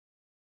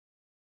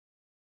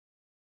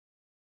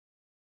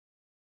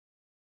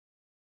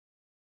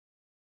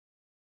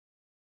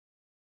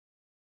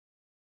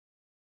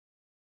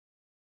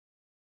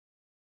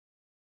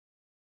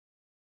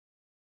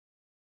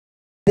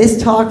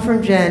This talk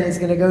from Jenn is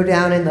going to go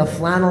down in the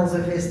flannels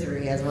of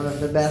history as one of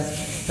the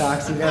best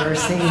talks you've ever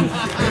seen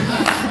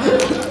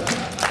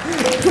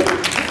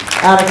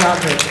at a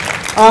conference.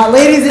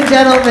 Ladies and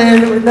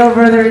gentlemen, with no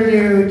further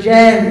ado,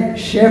 Jenn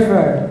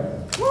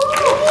Schiffer.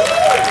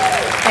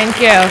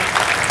 Thank you.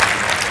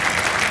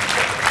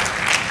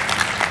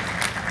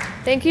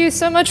 Thank you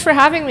so much for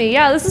having me.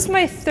 Yeah, this is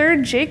my third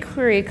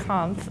jQuery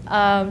conf.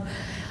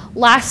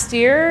 Last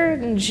year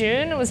in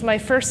June, it was my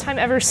first time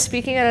ever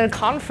speaking at a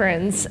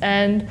conference,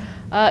 and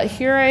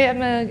here I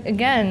am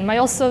again.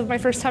 Also my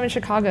first time in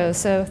Chicago,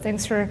 so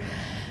thanks for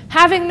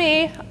having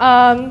me.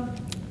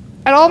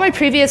 At all my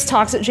previous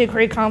talks at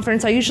jQuery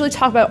conference, I usually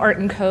talk about art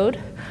and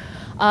code.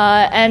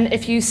 And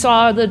if you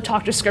saw the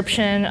talk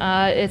description,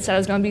 it said I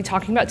was going to be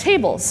talking about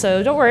tables.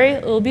 So don't worry,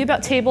 it will be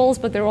about tables,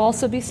 but there will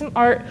also be some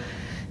art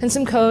and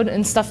some code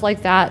and stuff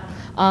like that.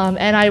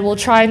 And I will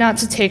try not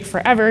to take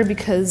forever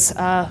because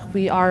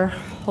we are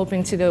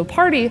hoping to go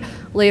party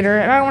later,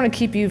 and I don't want to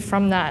keep you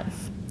from that.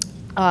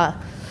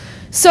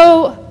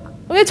 So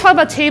I'm going to talk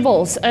about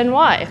tables and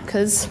why,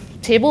 because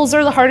tables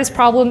are the hardest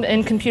problem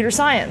in computer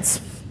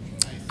science.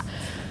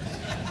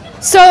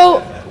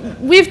 So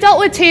we've dealt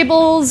with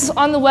tables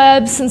on the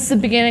web since the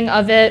beginning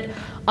of it.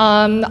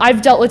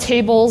 I've dealt with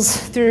tables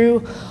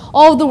through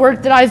all of the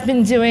work that I've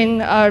been doing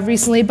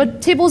recently, but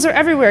tables are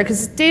everywhere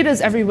because data is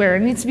everywhere.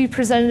 It needs to be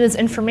presented as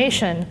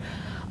information.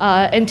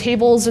 And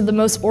tables are the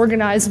most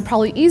organized and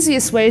probably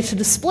easiest way to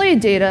display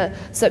data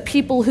so that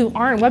people who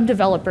aren't web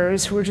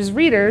developers, who are just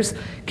readers,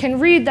 can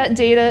read that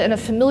data in a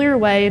familiar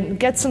way and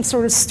get some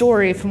sort of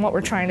story from what we're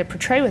trying to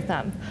portray with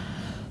them.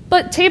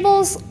 But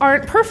tables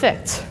aren't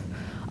perfect.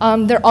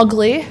 They're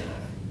ugly.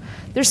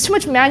 There's too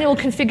much manual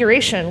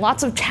configuration,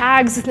 lots of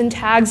tags within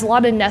tags, a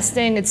lot of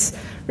nesting. It's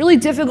really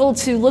difficult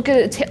to look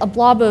at a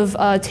blob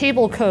of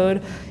table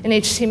code in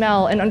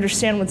HTML and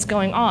understand what's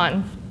going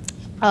on.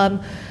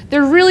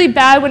 They're really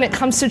bad when it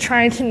comes to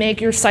trying to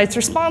make your sites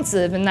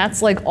responsive, and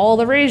that's like all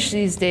the rage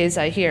these days,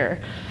 I hear.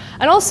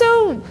 And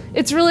also,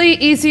 it's really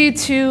easy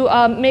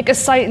to make a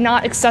site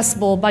not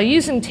accessible by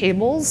using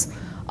tables,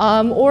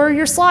 or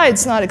your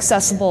slides not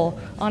accessible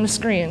on a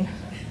screen,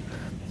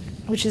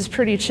 which is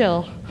pretty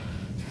chill.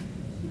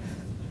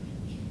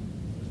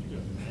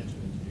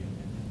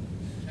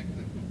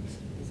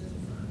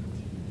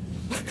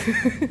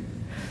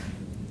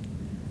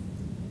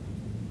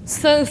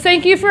 So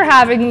thank you for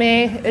having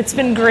me. It's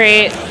been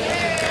great.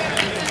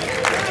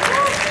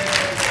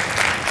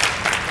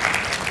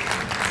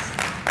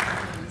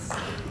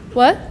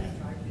 What?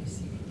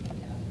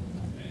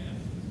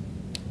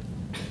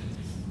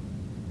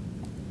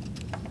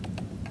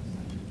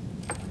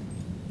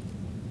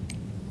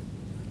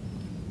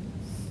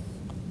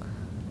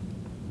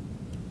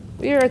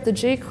 We are at the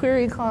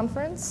jQuery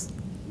conference.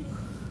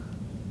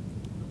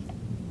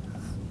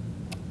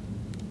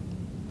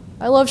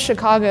 I love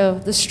Chicago.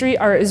 The street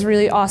art is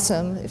really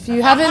awesome. If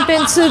you haven't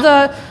been to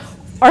the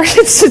Art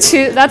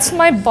Institute, that's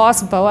my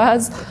boss,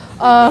 Boaz.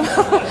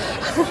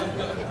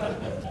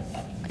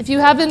 If you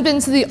haven't been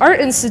to the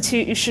Art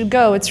Institute, you should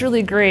go. It's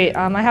really great.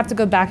 I have to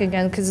go back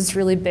again because it's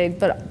really big,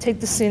 but take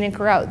the scenic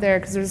route there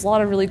because there's a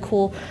lot of really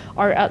cool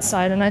art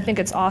outside, and I think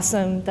it's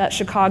awesome that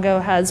Chicago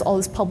has all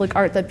this public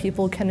art that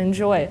people can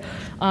enjoy,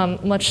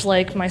 much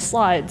like my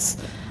slides.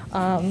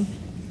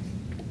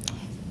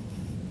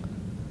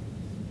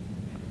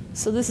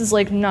 So this is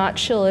like not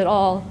chill at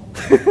all.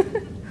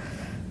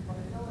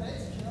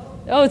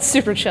 Oh, it's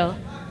super chill.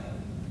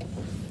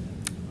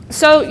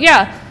 So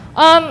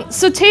yeah,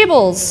 so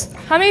tables.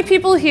 How many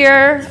people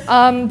here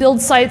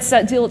build sites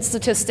that deal with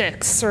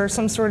statistics or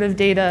some sort of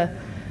data?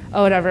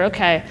 Oh, whatever,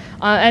 okay.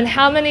 And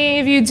how many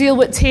of you deal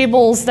with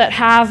tables that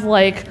have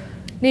like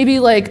maybe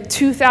like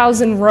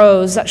 2,000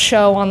 rows that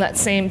show on that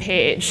same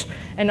page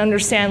and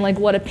understand like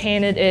what a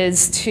pain it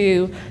is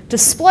to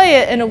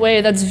display it in a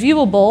way that's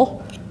viewable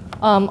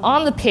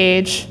on the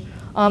page,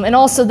 and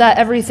also that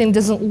everything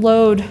doesn't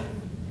load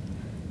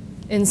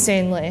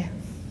insanely.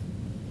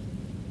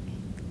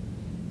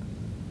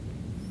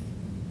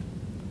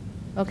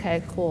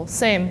 Okay, cool.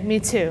 Same, me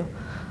too.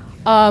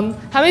 How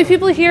many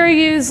people here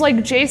use like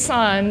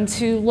JSON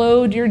to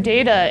load your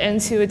data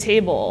into a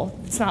table?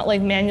 It's not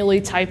like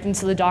manually typed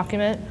into the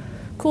document.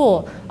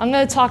 Cool. I'm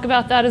going to talk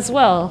about that as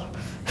well.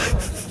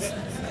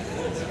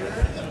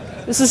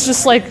 This is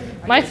just like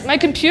my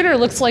computer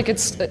looks like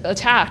it's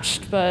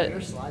attached, but Are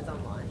your slides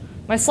online?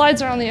 My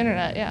slides are on the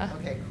internet, yeah.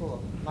 Okay,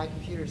 cool. My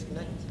computer's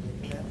connected to the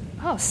internet.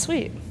 Oh,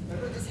 sweet.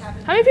 Remember this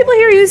happened? How many people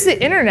here use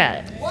the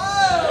internet? Whoa!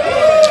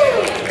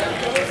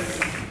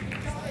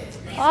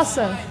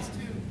 Awesome.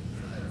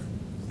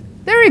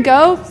 There we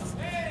go.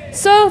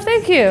 So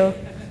thank you.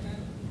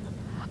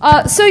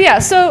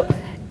 So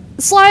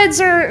slides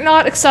are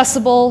not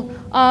accessible,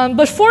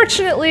 but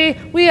fortunately,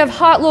 we have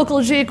hot local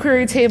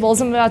jQuery tables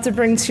I'm about to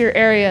bring to your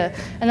area,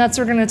 and that's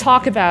what we're going to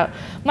talk about.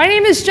 My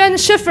name is Jenn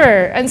Schiffer,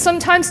 and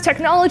sometimes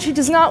technology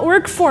does not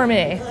work for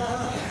me.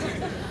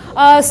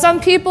 Some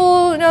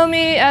people know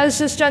me as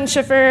just Jenn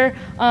Schiffer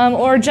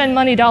or Jenn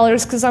Money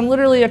Dollars, because I'm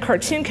literally a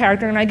cartoon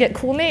character and I get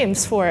cool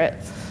names for it.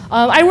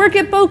 I work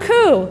at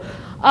Boku.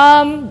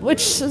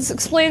 which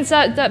explains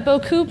that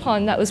Boku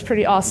pun. That was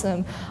pretty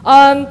awesome.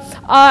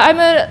 I'm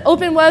an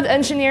open web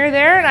engineer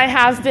there, and I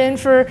have been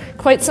for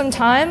quite some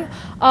time,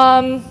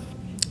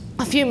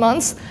 a few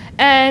months.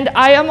 And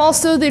I am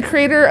also the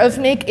creator of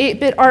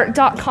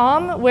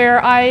make8bitart.com,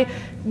 where I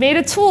made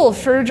a tool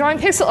for drawing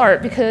pixel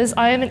art because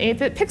I am an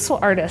 8-bit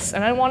pixel artist,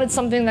 and I wanted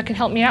something that could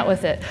help me out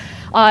with it.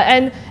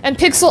 And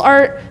pixel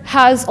art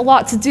has a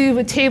lot to do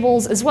with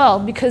tables as well,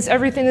 because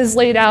everything is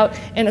laid out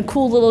in a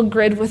cool little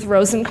grid with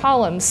rows and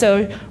columns.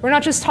 So we're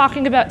not just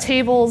talking about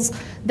tables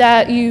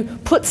that you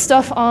put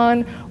stuff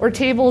on or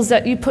tables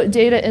that you put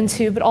data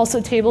into, but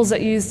also tables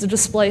that you use to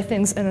display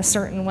things in a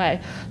certain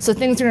way. So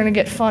things are going to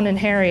get fun and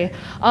hairy.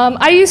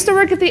 I used to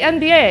work at the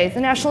NBA,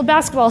 the National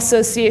Basketball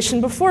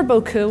Association, before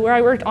Boku, where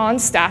I worked on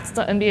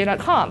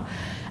stats.nba.com.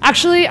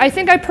 Actually, I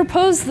think I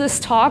proposed this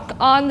talk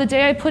on the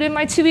day I put in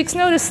my 2 weeks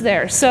notice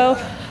there. So,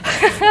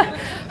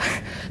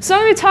 so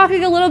I'm going to be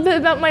talking a little bit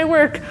about my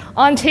work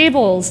on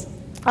tables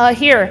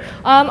here.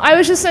 I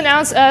was just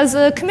announced as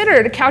a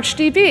committer to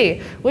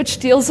CouchDB, which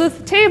deals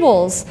with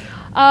tables.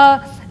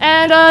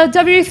 And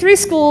W3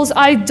 schools,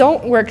 I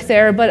don't work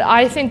there, but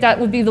I think that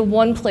would be the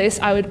one place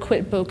I would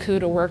quit Boku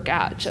to work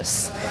at,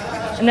 just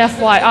an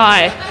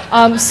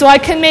FYI. So I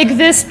can make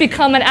this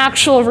become an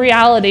actual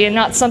reality and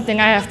not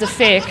something I have to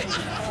fake.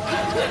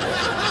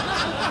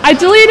 I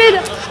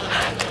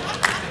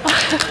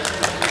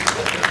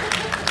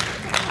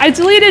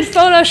deleted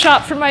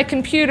Photoshop from my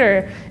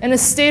computer in a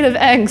state of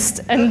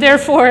angst, and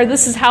therefore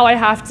this is how I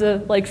have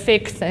to like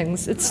fake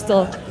things. It's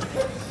still.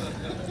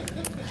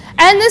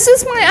 And this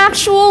is my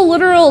actual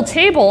literal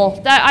table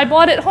that I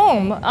bought at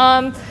home.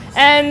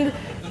 And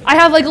I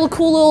have like a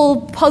cool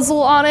little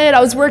puzzle on it.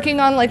 I was working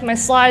on like my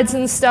slides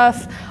and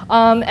stuff.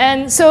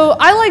 And so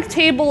I like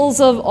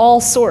tables of all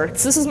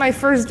sorts. This is my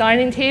first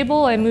dining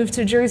table. I moved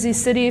to Jersey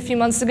City a few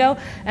months ago,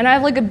 and I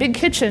have like a big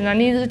kitchen. I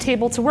needed a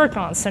table to work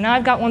on. So now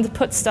I've got one to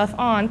put stuff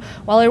on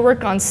while I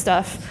work on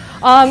stuff.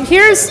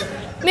 Here's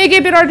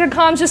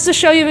make8bitart.com just to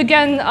show you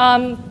again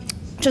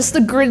just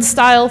the grid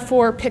style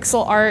for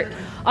pixel art.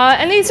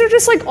 And these are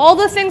just like all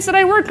the things that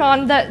I work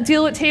on that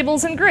deal with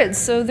tables and grids.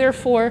 So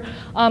therefore,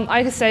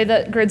 I can say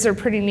that grids are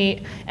pretty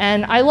neat,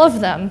 and I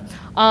love them.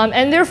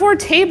 And therefore,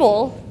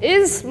 table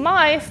is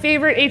my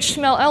favorite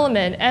HTML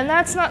element. And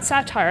that's not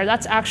satire.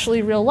 That's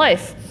actually real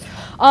life.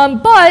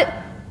 But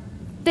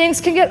things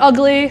can get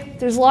ugly.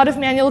 There's a lot of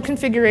manual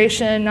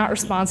configuration, not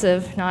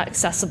responsive, not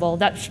accessible.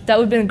 That would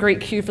have been a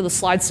great cue for the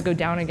slides to go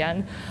down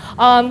again.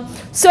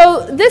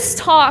 So this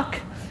talk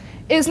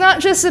is not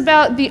just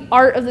about the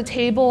art of the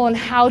table and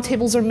how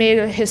tables are made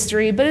in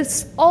history, but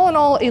it's all in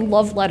all a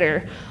love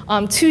letter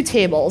to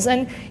tables.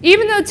 And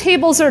even though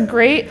tables are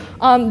great,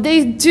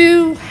 they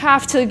do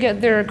have to get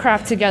their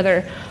crap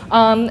together.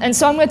 And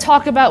so I'm going to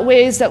talk about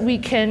ways that we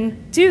can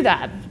do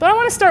that. But I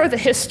want to start with the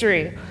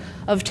history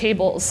of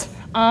tables.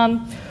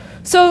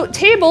 So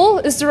table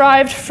is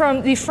derived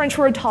from the French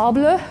word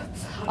table.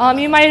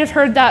 You might have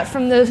heard that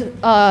from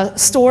the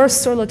store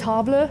sur la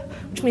table,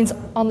 which means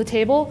on the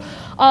table.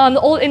 The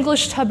Old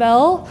English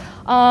tabelle,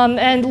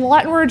 and the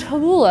Latin word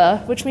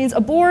tabula, which means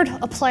a board,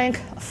 a plank,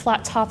 a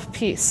flat top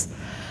piece.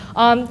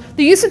 The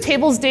use of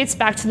tables dates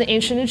back to the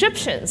ancient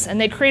Egyptians, and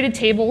they created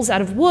tables out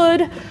of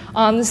wood.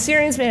 The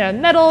Syrians made it out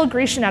of metal,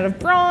 Grecian out of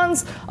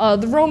bronze.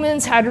 The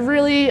Romans had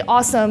really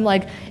awesome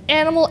like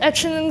animal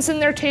etchings in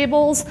their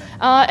tables.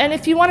 And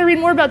if you want to read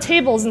more about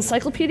tables,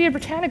 Encyclopedia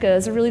Britannica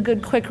is a really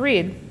good quick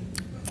read.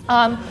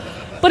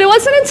 But it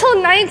wasn't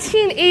until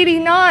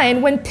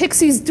 1989, when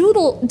Pixie's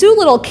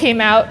Doolittle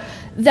came out,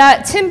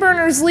 that Tim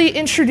Berners-Lee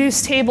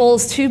introduced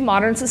tables to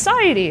modern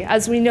society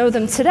as we know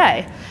them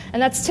today.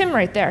 And that's Tim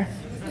right there.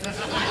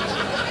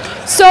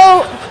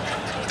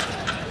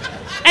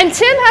 And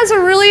Tim has a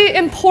really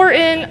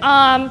important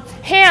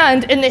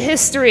hand in the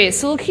history,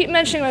 so we'll keep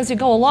mentioning as we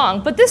go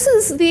along. But this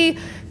is the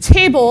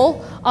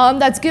table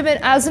that's given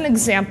as an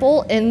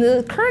example in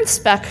the current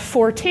spec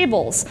for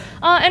tables.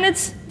 And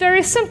it's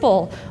very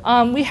simple.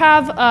 We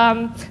have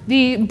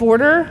the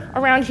border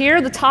around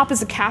here. The top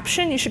is a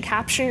caption. You should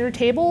caption your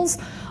tables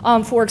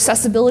for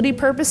accessibility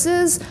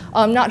purposes,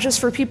 not just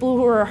for people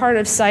who are hard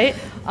of sight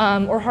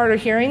or hard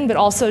of hearing, but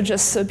also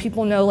just so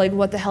people know like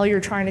what the hell you're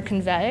trying to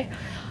convey.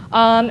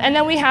 And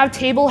then we have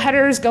table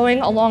headers going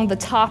along the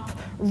top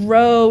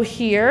row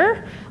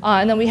here.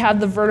 And then we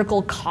have the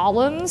vertical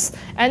columns.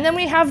 And then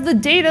we have the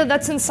data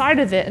that's inside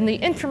of it. And the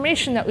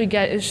information that we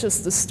get is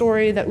just the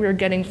story that we're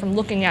getting from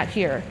looking at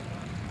here.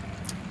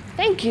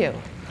 Thank you.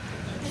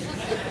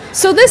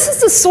 So this is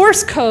the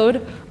source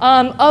code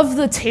of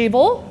the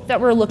table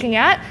that we're looking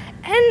at.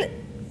 And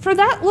for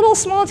that little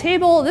small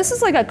table, this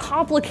is like a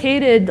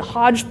complicated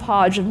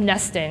hodgepodge of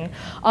nesting.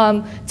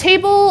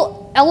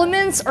 Table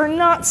elements are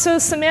not so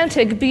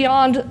semantic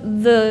beyond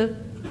the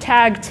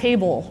tag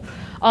table.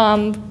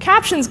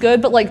 Caption's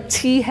good, but like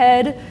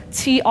T-head,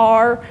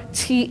 TR,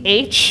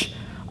 TH,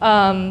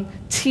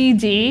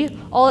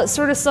 TD, all that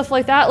sort of stuff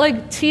like that.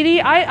 Like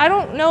TD, I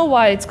don't know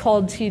why it's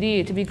called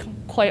TD, to be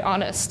quite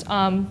honest.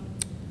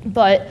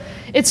 But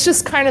It's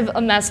just kind of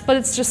a mess, but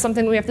it's just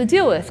something we have to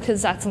deal with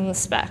because that's in the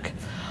spec.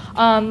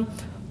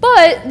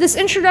 But this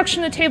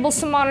introduction to tables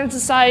to modern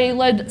society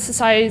led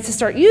society to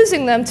start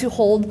using them to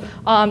hold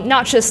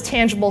not just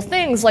tangible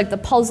things like the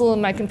puzzle in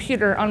my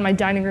computer on my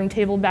dining room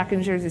table back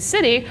in Jersey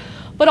City,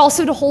 but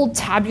also to hold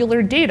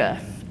tabular data.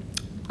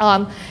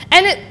 And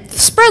it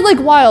spread like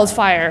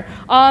wildfire.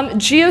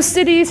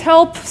 GeoCities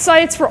help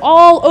sites were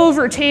all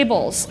over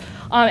tables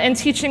and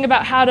teaching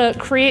about how to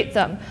create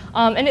them.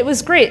 And it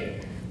was great.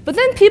 But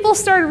then people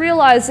started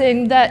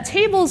realizing that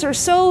tables are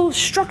so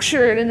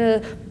structured in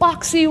a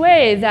boxy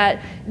way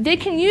that they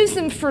can use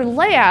them for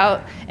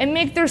layout and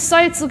make their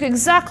sites look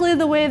exactly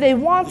the way they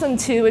want them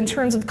to in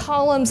terms of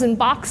columns and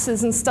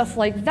boxes and stuff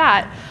like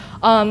that.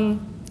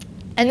 And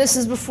this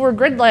is before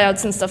grid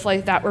layouts and stuff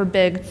like that were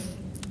big.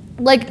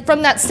 Like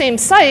from that same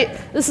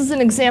site, this is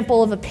an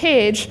example of a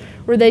page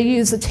where they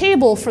use a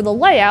table for the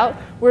layout,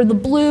 where the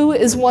blue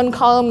is one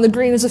column, the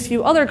green is a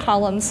few other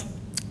columns.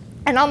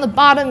 And on the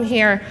bottom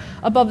here,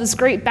 above this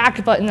great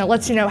back button that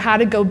lets you know how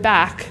to go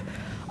back,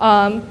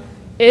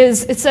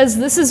 it says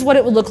this is what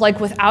it would look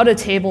like without a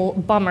table,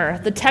 bummer.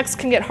 The text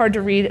can get hard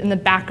to read and the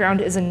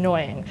background is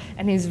annoying.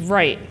 And he's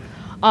right.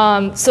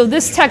 So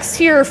this text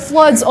here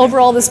floods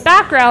over all this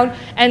background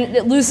and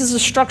it loses the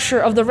structure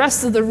of the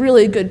rest of the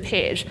really good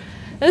page.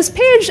 Now, this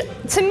page,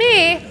 to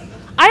me,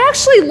 I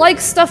actually like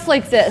stuff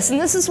like this.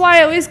 And this is why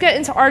I always get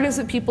into arguments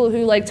with people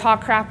who like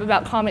talk crap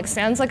about Comic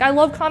Sans. Like I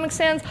love Comic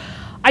Sans.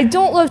 I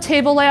don't love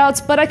table layouts,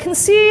 but I can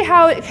see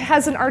how it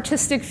has an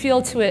artistic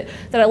feel to it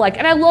that I like.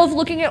 And I love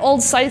looking at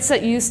old sites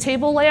that use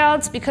table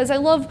layouts because I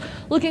love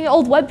looking at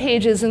old web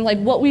pages and like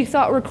what we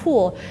thought were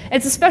cool.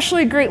 It's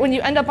especially great when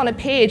you end up on a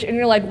page and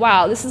you're like,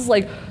 wow, this is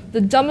like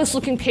the dumbest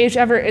looking page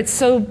ever. It's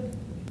so,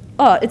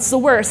 it's the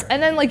worst.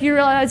 And then like you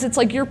realize it's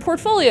like your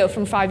portfolio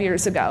from 5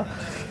 years ago.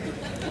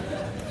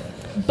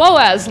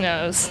 Boaz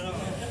knows.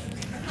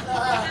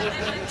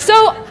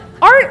 So,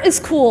 art is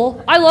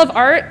cool. I love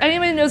art.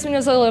 Anyone who knows me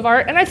knows I love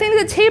art. And I think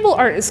that table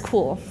art is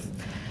cool.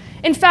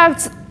 In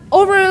fact,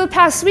 over the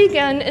past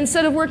weekend,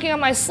 instead of working on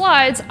my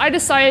slides, I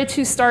decided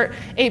to start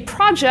a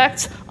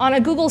project on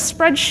a Google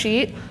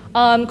spreadsheet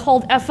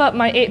called F Up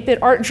My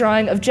 8-Bit Art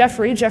Drawing of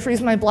Jeffrey.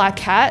 Jeffrey's my black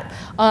cat.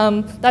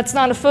 That's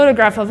not a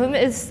photograph of him,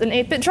 it's an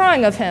 8-bit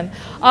drawing of him.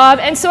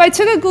 And so I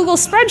took a Google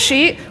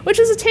spreadsheet, which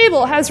is a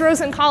table, has rows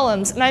and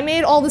columns, and I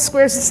made all the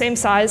squares the same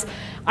size.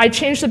 I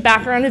changed the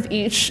background of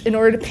each in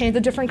order to paint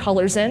the different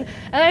colors in,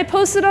 and I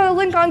posted a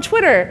link on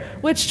Twitter,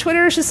 which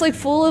Twitter is just like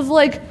full of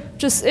like,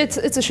 it's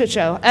a shit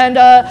show. And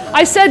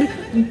I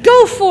said,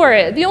 go for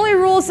it. The only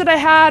rules that I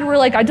had were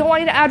like, I don't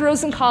want you to add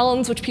rows and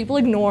columns, which people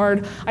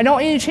ignored. I don't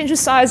want you to change the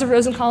size of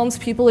rows and columns,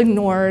 people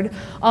ignored.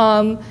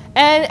 And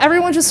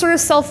everyone just sort of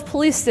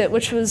self-policed it,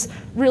 which was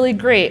really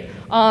great.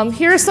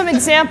 Here are some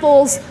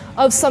examples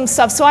of some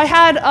stuff. So I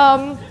had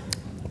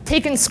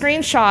taken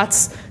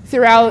screenshots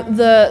throughout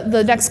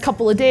the next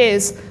couple of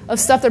days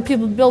of stuff that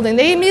people were building.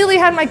 They immediately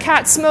had my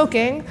cat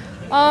smoking,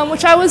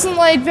 which I wasn't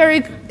like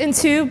very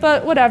into,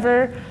 but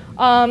whatever.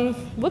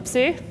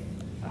 Whoopsie.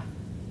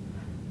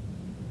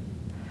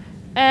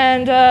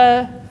 And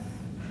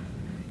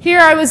here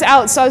I was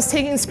out, so I was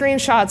taking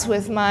screenshots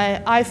with my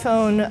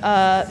iPhone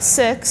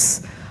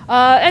 6.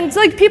 And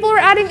like people were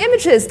adding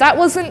images. That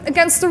wasn't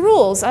against the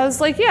rules. I was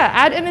like, yeah,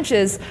 add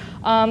images.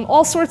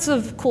 All sorts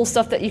of cool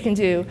stuff that you can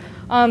do.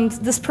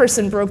 This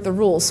person broke the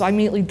rules, so I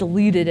immediately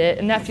deleted it,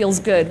 and that feels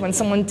good when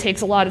someone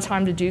takes a lot of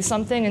time to do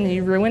something and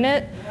you ruin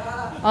it.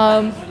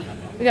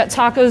 We got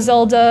Taco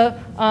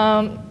Zelda,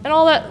 and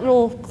all that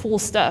little cool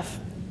stuff.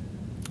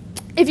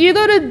 If you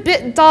go to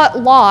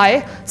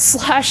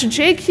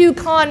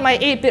bit.ly/jqcon my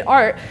 8-bit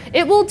art,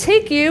 it will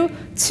take you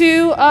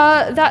to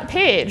that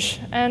page.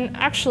 And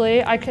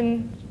actually, I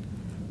can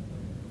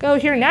go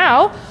here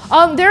now.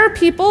 There are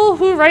people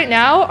who right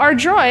now are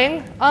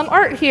drawing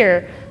art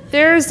here.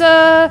 There's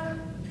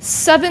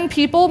 7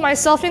 people,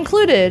 myself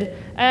included,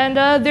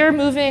 and they're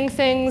moving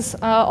things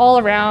all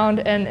around,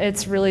 and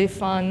it's really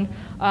fun.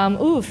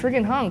 Ooh,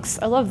 friggin' hunks,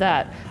 I love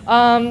that.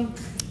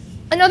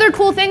 Another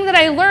cool thing that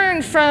I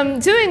learned from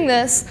doing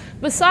this,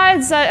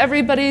 besides that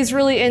everybody's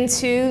really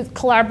into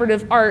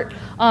collaborative art,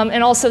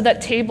 and also that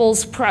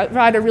tables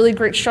provide a really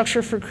great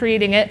structure for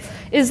creating it,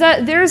 is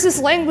that there's this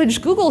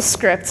language Google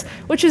script,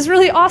 which is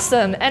really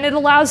awesome, and it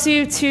allows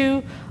you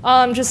to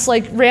just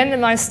like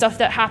randomize stuff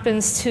that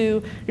happens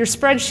to your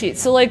spreadsheet.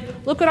 So like,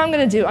 look what I'm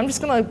gonna do. I'm just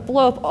gonna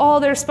blow up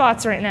all their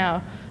spots right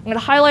now. I'm gonna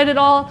highlight it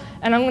all,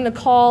 and I'm gonna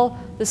call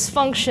this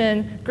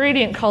function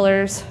gradient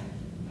colors.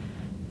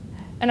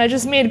 And I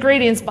just made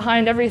gradients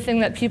behind everything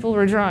that people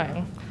were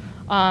drawing.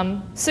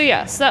 So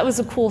yeah, so that was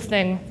a cool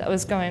thing that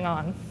was going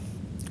on.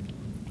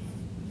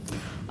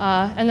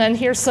 And then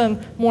here's some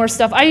more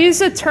stuff. I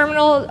used a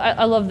terminal.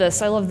 I love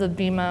this. I love the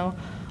BMO.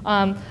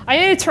 I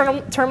made a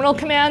terminal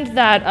command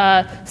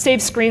that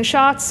saved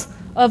screenshots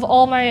of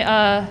all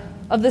my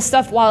of this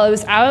stuff while I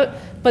was out.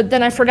 But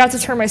then I forgot to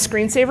turn my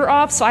screensaver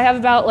off, so I have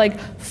about like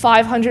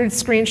 500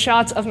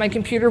 screenshots of my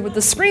computer with the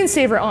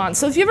screensaver on.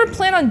 So if you ever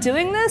plan on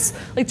doing this,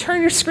 like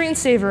turn your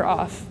screensaver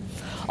off.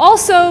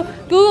 Also,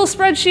 Google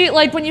Spreadsheet,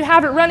 like when you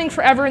have it running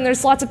forever and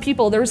there's lots of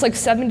people, there's like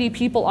 70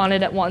 people on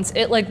it at once,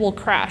 it like will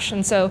crash.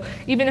 And so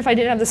even if I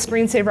didn't have the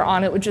screensaver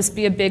on, it would just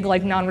be a big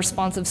like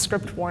non-responsive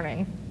script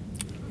warning.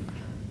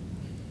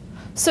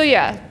 So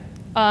yeah,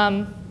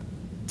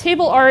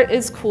 table art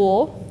is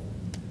cool.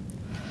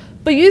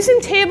 But using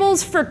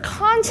tables for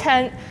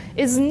content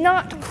is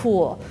not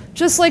cool.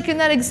 Just like in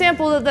that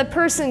example that the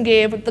person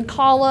gave with the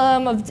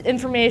column of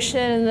information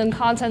and then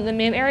content in the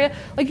main area,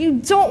 like you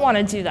don't want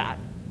to do that.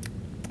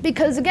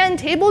 Because again,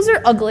 tables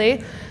are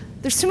ugly.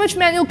 There's too much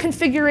manual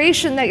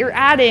configuration that you're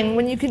adding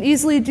when you can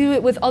easily do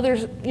it with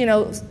other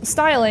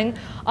styling.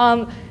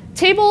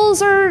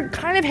 Tables are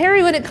kind of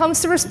hairy when it comes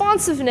to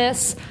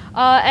responsiveness,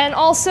 and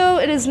also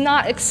it is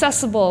not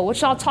accessible,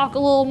 which I'll talk a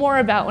little more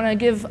about when I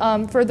give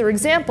further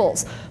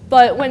examples.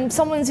 But when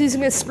someone's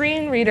using a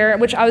screen reader,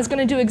 which I was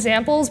going to do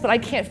examples, but I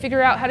can't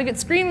figure out how to get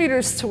screen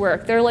readers to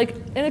work. They're like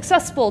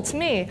inaccessible to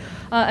me,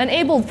 an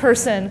abled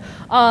person.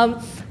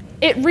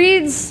 It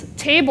reads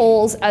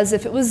tables as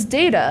if it was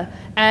data,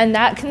 and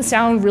that can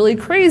sound really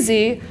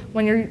crazy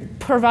when you're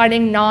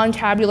providing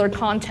non-tabular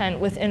content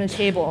within a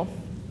table.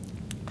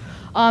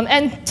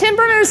 And Tim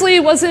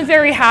Berners-Lee wasn't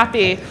very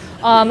happy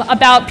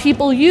about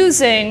people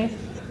using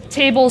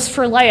tables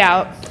for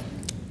layout.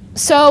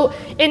 So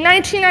in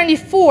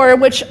 1994,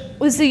 which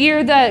was the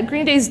year that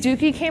Green Day's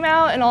Dookie came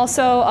out, and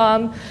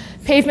also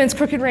Pavement's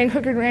Crooked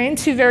Rain,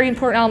 two very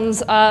important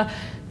albums,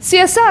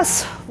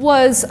 CSS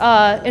was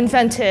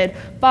invented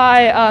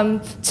by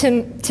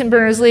Tim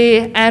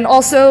Berners-Lee, and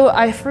also,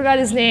 I forgot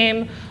his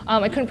name,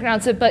 I couldn't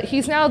pronounce it, but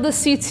he's now the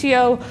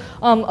CTO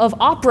of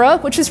opera,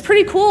 which is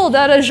pretty cool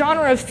that a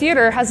genre of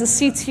theater has a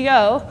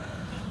CTO.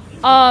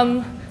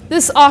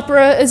 This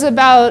opera is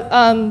about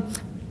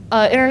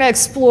Internet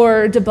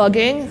Explorer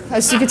debugging,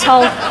 as you can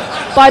tell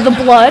by the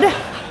blood.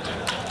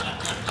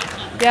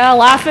 Yeah,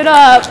 laugh it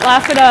up,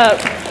 laugh it up.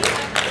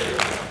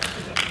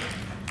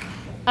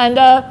 And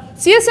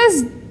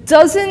CSS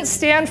doesn't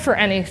stand for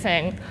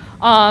anything,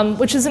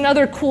 which is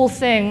another cool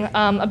thing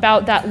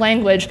about that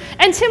language.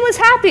 And Tim was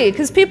happy,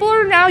 because people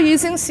are now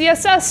using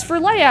CSS for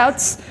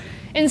layouts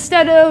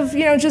instead of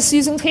just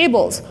using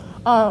tables.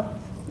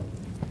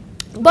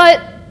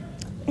 But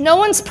no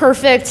one's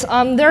perfect.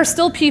 There are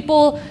still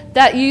people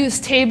that use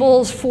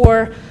tables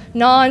for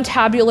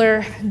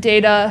non-tabular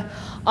data.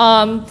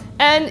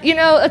 And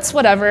it's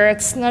whatever,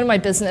 it's none of my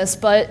business,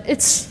 but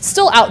it's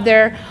still out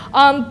there.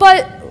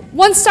 But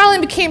once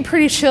styling became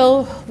pretty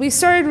chill, we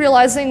started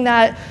realizing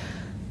that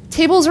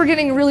tables were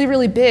getting really,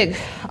 really big.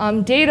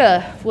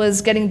 Data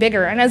was getting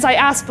bigger. And as I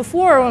asked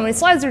before when my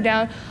slides are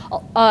down,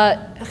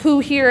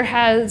 who here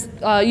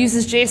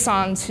uses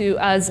JSON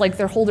as like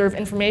their holder of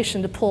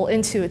information to pull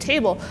into a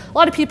table? A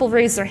lot of people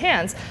raised their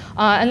hands.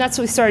 And that's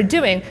what we started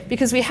doing.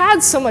 Because we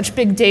had so much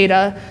big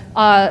data,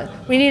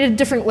 we needed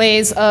different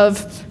ways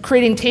of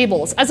creating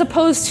tables, as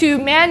opposed to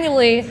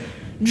manually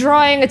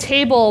drawing a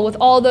table with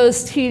all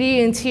those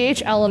TD and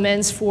TH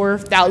elements for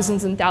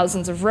thousands and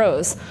thousands of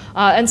rows.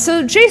 And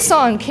so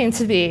JSON came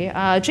to be.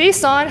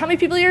 JSON, how many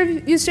people here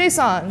use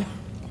JSON?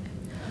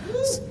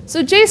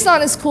 So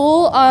JSON is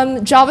cool,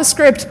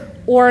 JavaScript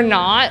or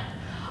not.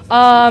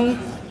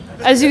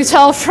 As you can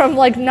tell from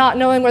like not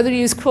knowing whether to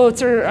use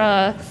quotes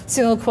or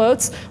single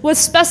quotes, was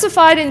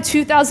specified in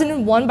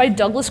 2001 by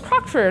Douglas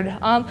Crockford.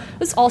 It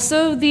was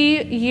also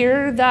the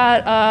year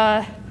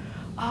that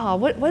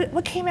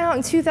what came out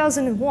in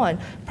 2001?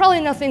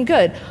 Probably nothing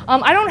good.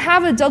 I don't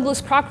have a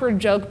Douglas Crockford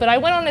joke, but I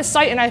went on his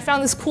site and I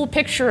found this cool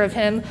picture of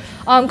him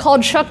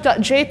called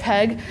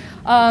chuck.jpg,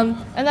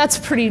 and that's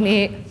pretty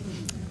neat.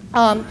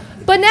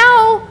 But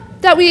now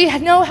that we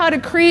know how to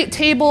create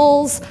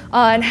tables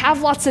and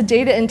have lots of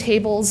data in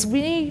tables,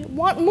 we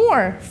want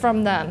more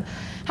from them.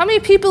 How many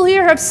people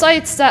here have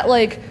sites that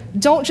like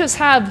don't just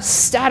have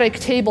static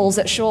tables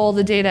that show all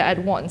the data at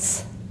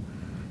once?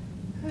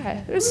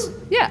 Okay,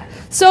 yeah.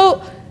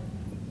 So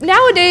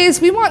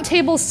nowadays, we want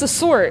tables to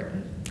sort.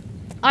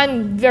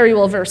 I'm very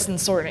well versed in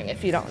sorting,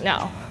 if you don't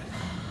know.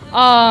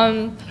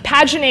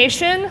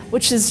 Pagination,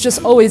 which is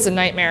just always a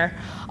nightmare.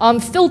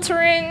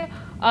 Filtering,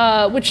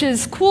 which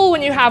is cool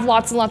when you have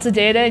lots and lots of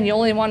data and you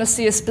only want to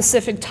see a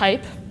specific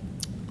type.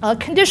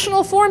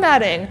 Conditional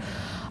formatting,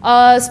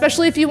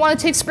 especially if you want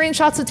to take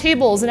screenshots of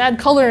tables and add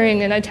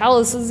coloring and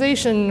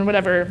italicization or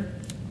whatever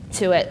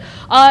to it.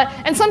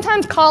 And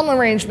sometimes column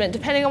arrangement,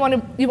 depending on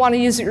what you want to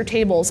use at your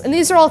tables. And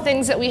these are all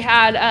things that we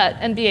had at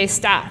MBA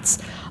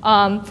Stats.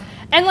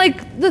 And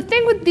like the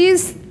thing with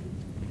these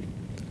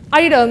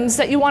items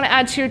that you want to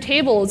add to your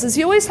tables is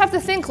you always have to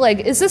think like,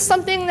 is this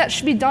something that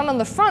should be done on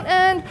the front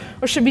end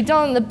or should be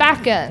done on the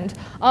back end?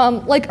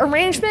 Like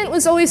arrangement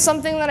was always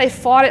something that I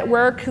fought at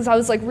work because I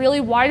was like, really,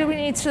 why do we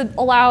need to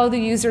allow the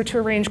user to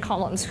arrange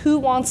columns? Who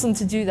wants them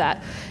to do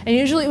that? And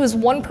usually it was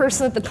one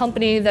person at the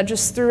company that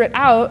just threw it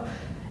out.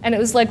 And it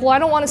was like, well, I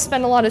don't want to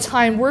spend a lot of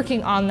time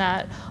working on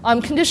that.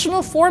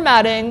 Conditional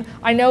formatting,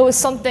 I know, is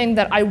something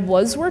that I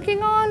was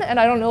working on, and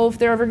I don't know if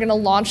they're ever going to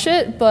launch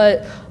it,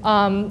 but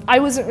I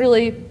wasn't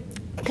really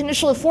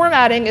conditional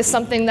formatting is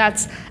something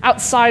that's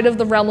outside of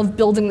the realm of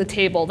building the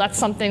table. That's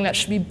something that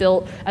should be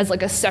built as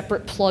like a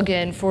separate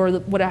plugin for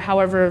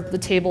however the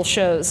table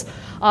shows.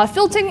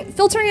 Filtering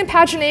and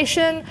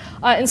pagination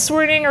and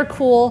sorting are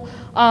cool,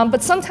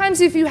 but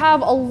sometimes if you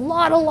have a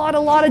lot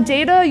of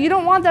data, you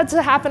don't want that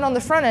to happen on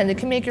the front end. It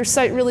can make your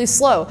site really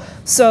slow.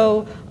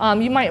 So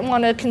you might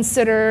want to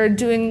consider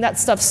doing that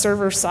stuff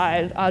server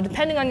side,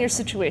 depending on your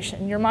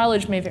situation. Your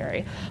mileage may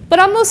vary. But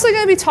I'm mostly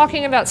going to be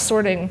talking about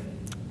sorting.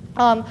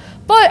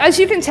 But as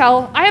you can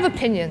tell, I have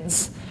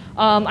opinions.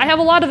 I have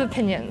a lot of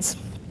opinions.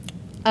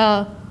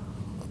 And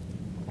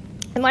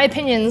my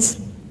opinions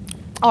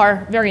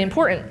are very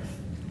important.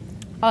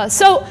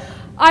 So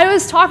I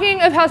was talking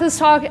about this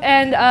talk,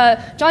 and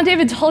John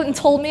David Dalton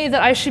told me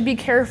that I should be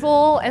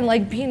careful and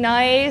like be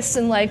nice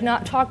and like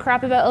not talk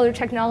crap about other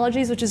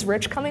technologies, which is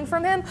rich coming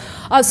from him.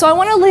 So I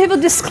want to leave a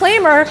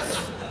disclaimer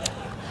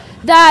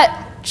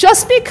that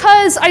just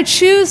because I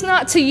choose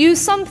not to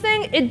use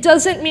something, it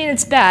doesn't mean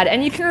it's bad.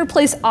 And you can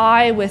replace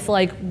I with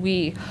like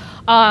we.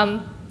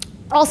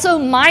 Also,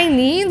 my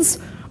needs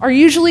are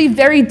usually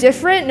very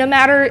different, no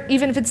matter,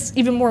 even if it's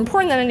even more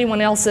important than anyone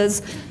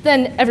else's,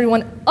 than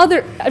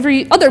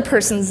every other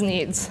person's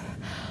needs.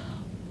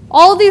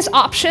 All of these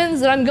options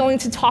that I'm going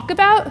to talk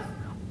about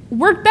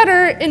work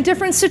better in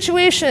different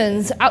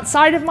situations,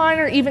 outside of mine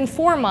or even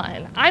for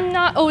mine. I'm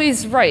not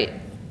always right.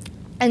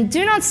 And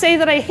do not say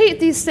that I hate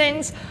these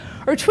things,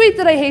 or tweet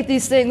that I hate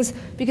these things,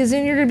 because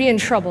then you're going to be in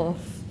trouble.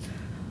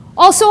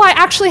 Also, I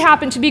actually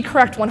happen to be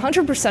correct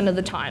 100% of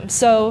the time.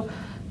 So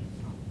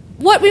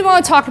what we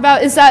want to talk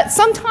about is that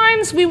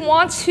sometimes we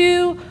want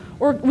to,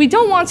 or we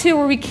don't want to,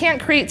 or we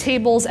can't create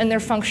tables and their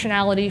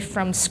functionality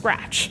from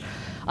scratch.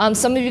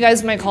 Some of you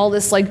guys might call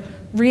this like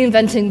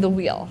reinventing the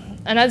wheel.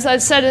 And as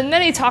I've said in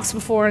many talks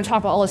before and talk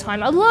about all the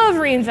time, I love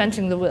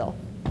reinventing the wheel.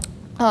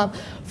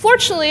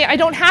 Fortunately, I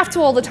don't have to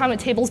all the time with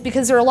tables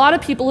because there are a lot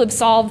of people who have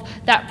solved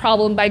that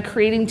problem by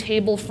creating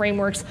table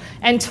frameworks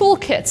and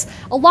toolkits,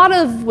 a lot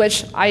of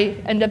which I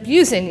end up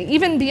using,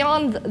 even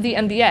beyond the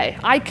MBA.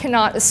 I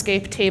cannot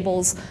escape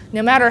tables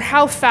no matter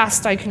how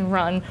fast I can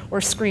run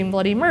or scream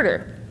bloody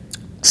murder.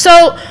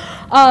 So,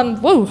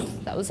 whoa,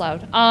 that was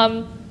loud.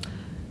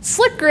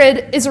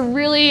 SlickGrid is a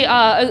really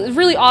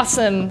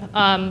awesome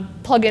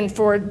plugin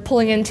for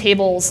pulling in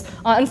tables.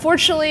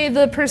 Unfortunately,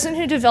 the person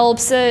who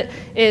develops it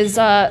is,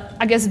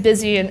 I guess,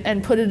 busy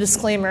and put a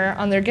disclaimer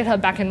on their GitHub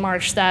back in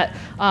March that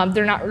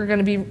they're not going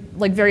to be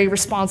like very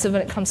responsive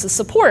when it comes to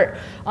support.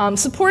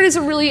 Support is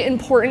a really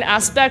important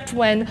aspect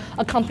when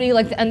a company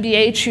like the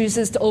NBA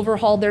chooses to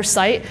overhaul their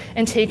site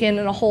and take in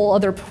a whole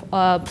other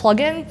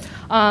plugin.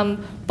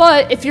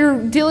 But if you're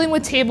dealing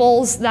with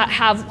tables that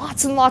have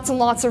lots and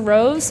lots of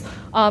rows,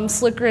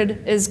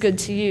 SlickGrid is good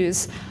to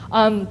use.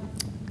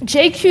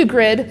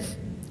 jQuery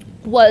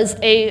was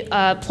a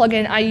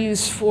plugin I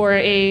used for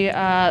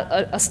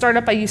a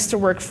startup I used to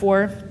work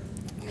for.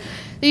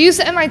 They use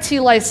the MIT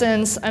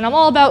license, and I'm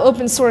all about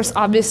open source,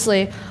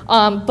 obviously,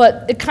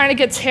 but it kind of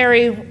gets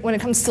hairy when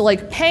it comes to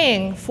like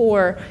paying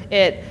for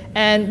it.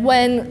 And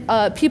when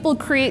people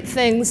create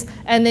things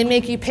and they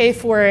make you pay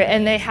for it,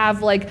 and they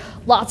have like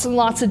lots and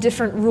lots of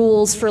different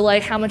rules for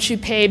like how much you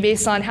pay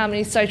based on how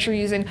many sites you're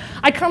using.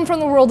 I come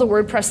from the world of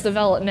WordPress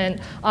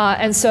development,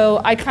 and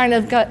so I kind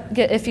of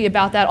get iffy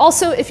about that.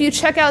 Also, if you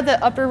check out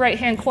the upper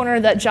right-hand corner,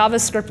 that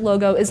JavaScript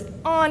logo is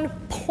on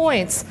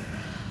point.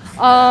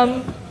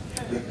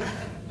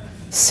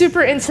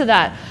 Super into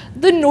that.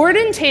 The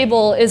Norden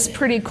table is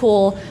pretty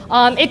cool.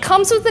 It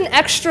comes with an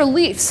extra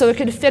leaf, so it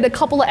could fit a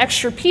couple of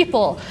extra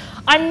people.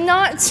 I'm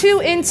not too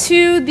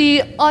into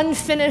the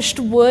unfinished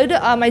wood.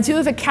 I do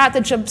have a cat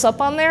that jumps up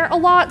on there a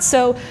lot,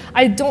 so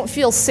I don't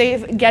feel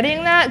safe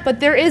getting that. But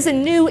there is a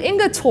new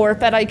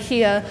Ingetorp at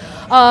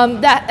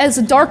IKEA that is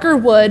a darker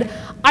wood.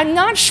 I'm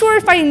not sure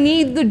if I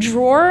need the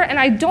drawer, and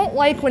I don't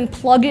like when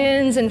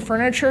plugins and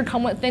furniture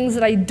come with things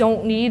that I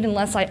don't need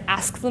unless I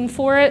ask them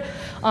for it.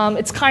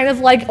 It's kind of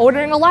like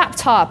ordering a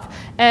laptop,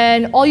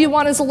 and all you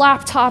want is a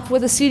laptop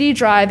with a CD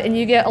drive, and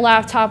you get a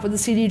laptop with a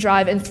CD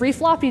drive and 3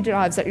 floppy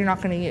drives that you're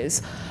not going to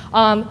use.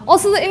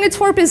 Also, the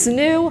Ingetorp is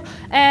new,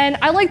 and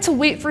I like to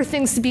wait for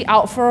things to be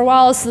out for a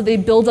while so they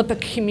build up a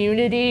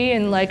community,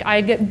 and like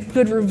I get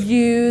good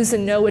reviews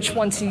and know which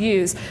one to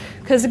use.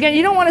 Because again,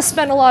 you don't want to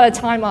spend a lot of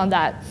time on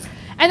that.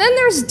 And then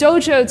there's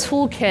Dojo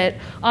Toolkit,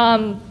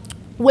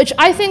 which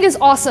I think is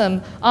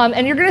awesome.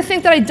 And you're going to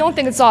think that I don't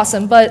think it's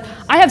awesome, but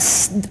I have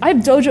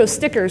Dojo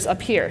stickers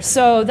up here,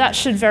 so that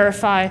should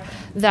verify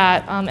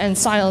that and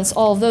silence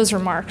all of those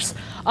remarks.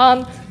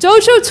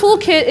 Dojo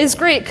Toolkit is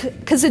great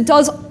because it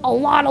does a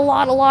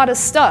lot of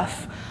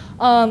stuff.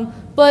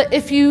 But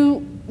if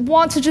you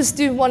want to just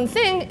do one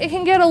thing, it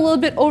can get a little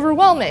bit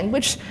overwhelming,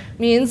 which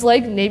means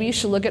like maybe you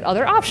should look at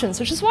other options,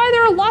 which is why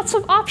there are lots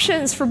of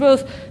options for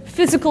both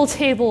physical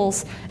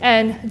tables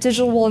and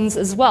digital ones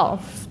as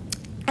well.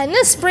 And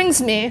this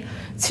brings me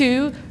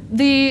to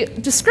the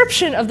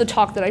description of the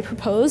talk that I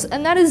propose,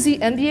 and that is the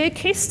MBA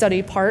case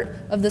study part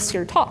of this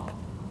here talk.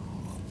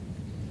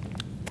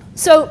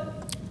 So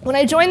when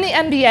I joined the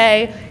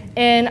MBA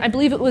in, I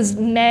believe it was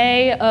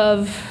May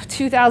of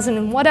 2000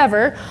 and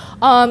whatever,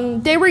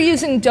 they were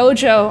using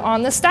Dojo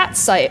on the stats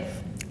site.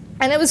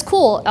 And it was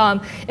cool.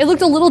 It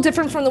looked a little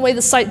different from the way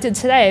the site did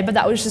today, but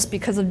that was just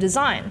because of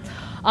design.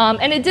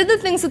 And it did the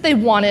things that they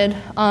wanted.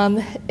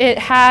 It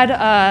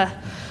had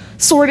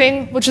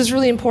sorting, which is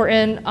really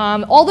important.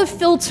 All the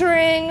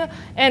filtering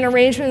and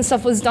arrangement and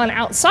stuff was done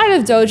outside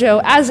of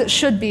Dojo, as it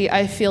should be,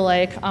 I feel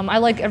like. I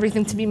like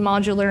everything to be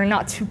modular and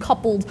not too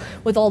coupled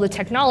with all the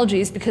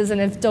technologies, because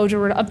then if Dojo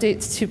were to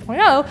update to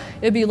 2.0,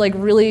 it'd be like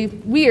really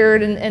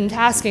weird and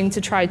tasking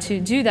to try to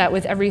do that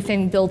with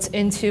everything built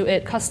into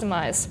it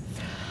customized.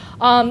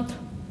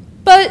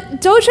 But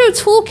Dojo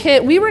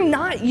Toolkit, we were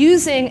not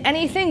using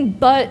anything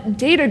but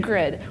data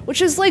grid, which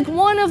is like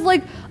one of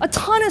like a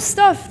ton of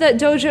stuff that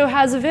Dojo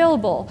has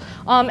available.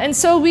 And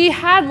so we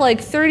had like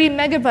 30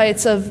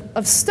 megabytes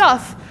of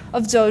stuff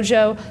of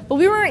Dojo, but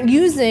we weren't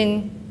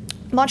using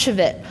much of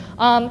it.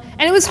 And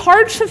it was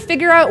hard to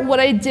figure out what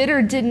I did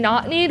or did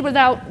not need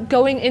without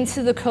going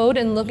into the code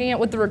and looking at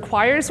what the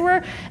requires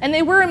were, and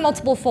they were in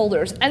multiple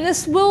folders. And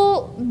this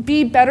will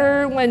be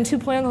better when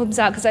 2.0 comes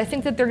out, because I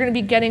think that they're going to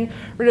be getting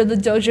rid of the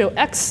Dojo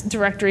X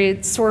directory.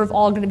 It's sort of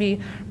all going to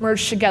be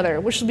merged together,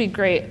 which will be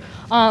great.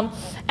 And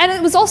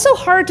it was also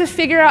hard to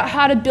figure out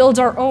how to build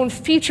our own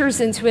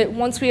features into it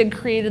once we had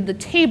created the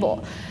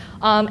table.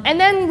 And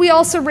then we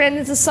also ran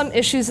into some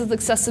issues with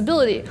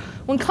accessibility.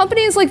 When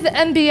companies like the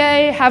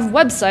NBA have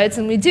websites,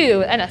 and we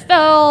do,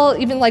 NFL,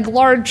 even like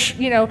large,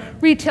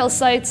 retail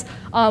sites,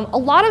 a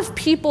lot of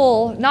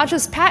people, not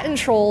just patent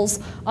trolls,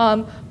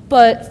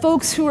 but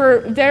folks who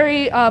are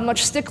very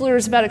much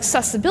sticklers about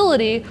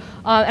accessibility,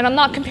 and I'm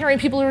not comparing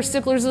people who are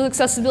sticklers with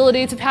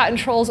accessibility to patent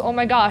trolls, oh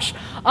my gosh.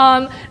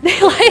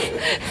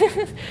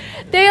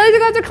 They like to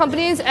go after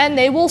companies and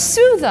they will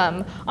sue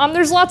them.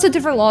 There's lots of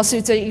different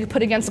lawsuits that you can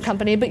put against a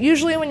company, but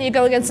usually when you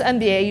go against the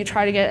NBA, you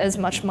try to get as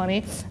much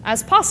money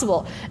as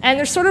possible. And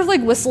there's sort of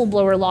like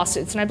whistleblower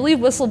lawsuits, and I believe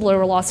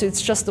whistleblower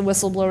lawsuits, just the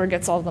whistleblower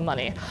gets all the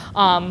money.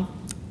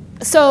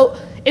 So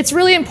it's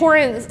really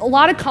important. A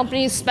lot of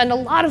companies spend a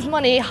lot of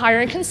money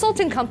hiring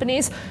consulting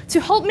companies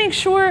to help make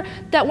sure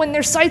that when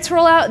their sites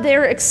roll out,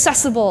 they're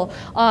accessible,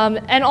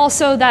 and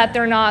also that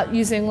they're not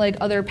using like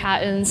other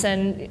patents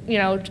and, I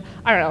don't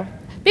know.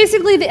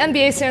 Basically, the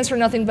NBA stands for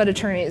nothing but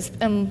attorneys,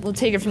 and we'll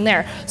take it from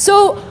there.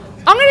 So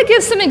I'm going to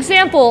give some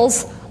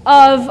examples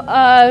of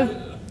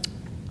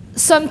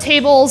some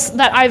tables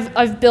that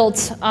I've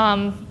built.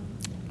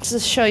 To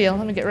show you,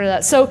 let me get rid of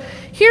that. So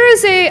here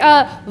is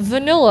a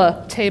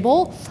vanilla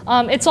table.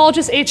 It's all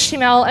just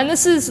HTML, and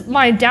this is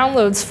my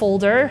downloads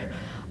folder.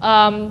 So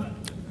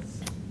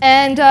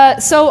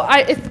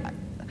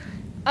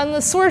on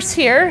the source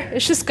here,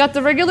 it's just got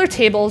the regular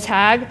table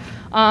tag.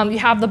 You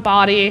have the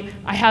body.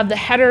 I have the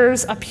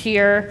headers up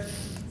here,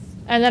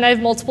 and then I have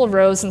multiple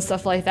rows and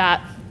stuff like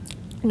that.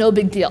 No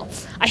big deal.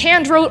 I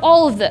hand wrote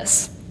all of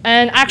this,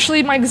 and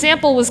actually my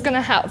example was going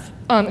to have,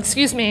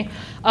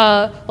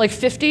 like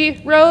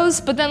 50 rows,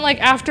 but then like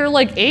after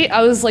like 8,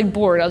 I was like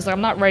bored. I was like,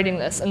 I'm not writing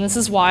this, and this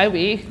is why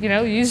we,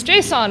 use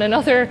JSON and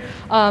other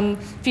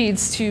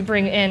feeds to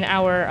bring in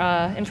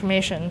our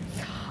information.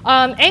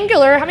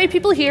 Angular, how many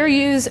people here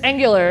use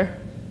Angular?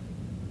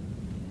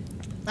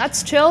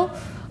 That's chill.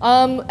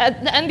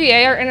 At the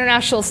NBA, our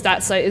international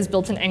stat site is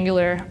built in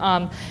Angular,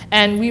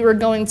 and we were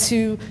going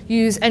to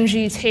use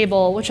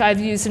ng-table, which I've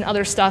used in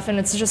other stuff, and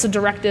it's just a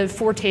directive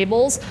for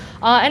tables,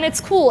 and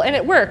it's cool, and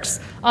it works.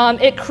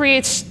 It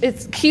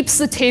keeps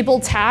the table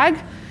tag.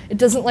 It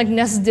doesn't like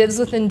nest divs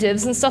within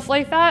divs and stuff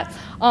like that,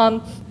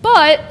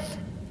 but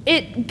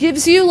it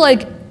gives you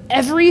like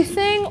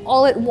everything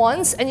all at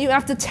once, and you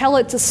have to tell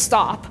it to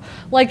stop.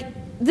 Like,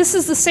 this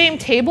is the same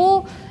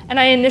table, and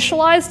I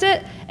initialized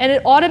it, and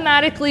it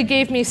automatically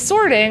gave me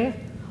sorting,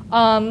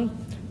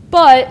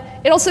 but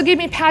it also gave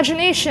me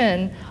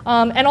pagination,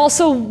 and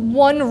also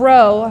 1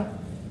 row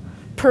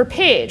per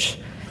page.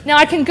 Now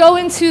I can go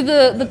into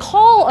the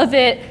call of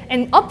it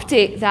and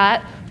update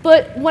that,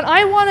 but when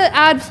I want to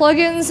add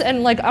plugins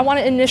and like I want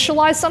to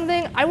initialize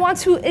something, I want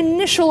to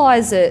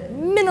initialize it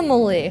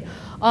minimally.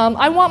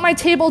 I want my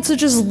table to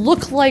just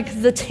look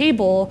like the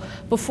table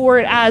before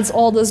it adds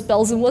all those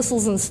bells and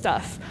whistles and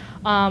stuff.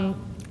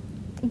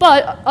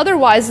 But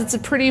otherwise, it's a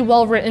pretty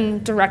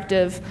well-written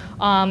directive,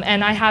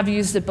 and I have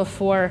used it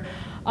before.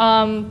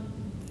 Then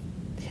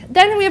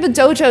we have a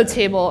Dojo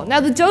table. Now,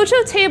 the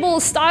Dojo table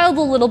is styled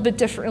a little bit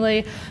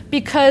differently,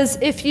 because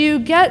if you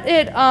get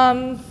it,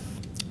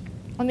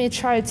 let me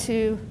try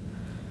to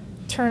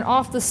turn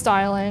off the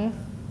styling.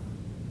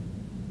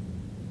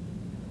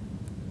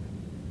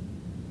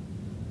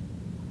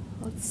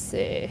 Let's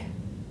see.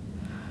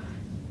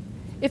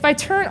 If I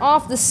turn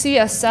off the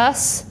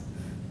CSS,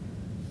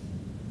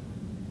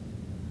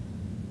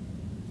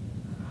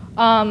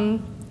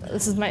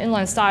 this is my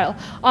inline style,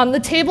 the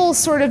table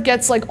sort of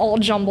gets like all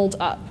jumbled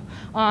up.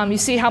 You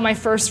see how my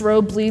first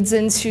row bleeds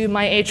into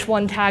my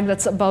H1 tag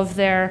that's above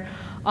there.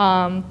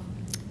 And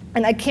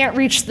I can't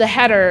reach the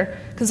header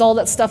because all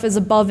that stuff is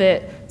above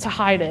it to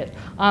hide it.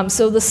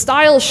 So the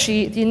style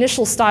sheet, the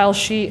initial style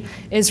sheet,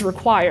 is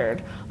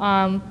required,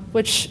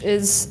 which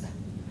is,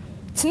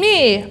 to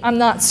me, I'm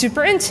not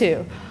super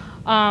into.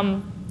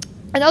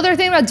 Another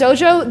thing about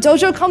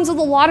Dojo comes with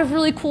a lot of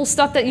really cool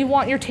stuff that you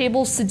want your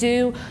tables to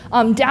do,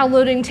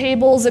 downloading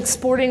tables,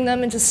 exporting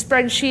them into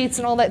spreadsheets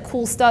and all that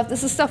cool stuff.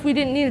 This is stuff we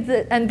didn't need at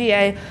the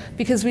NBA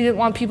because we didn't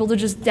want people to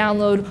just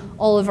download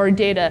all of our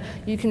data.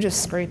 You can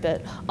just scrape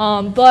it.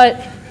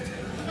 But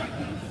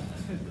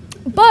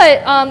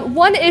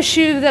one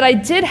issue that I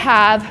did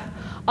have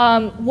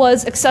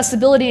was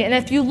accessibility. And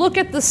if you look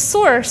at the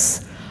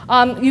source,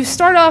 you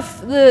start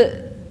off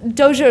the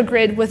Dojo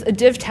grid with a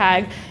div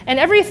tag, and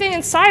everything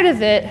inside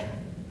of it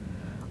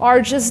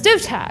are just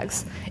div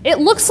tags. It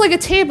looks like a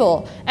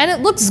table, and it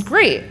looks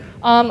great.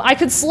 I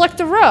could select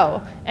a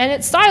row, and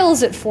it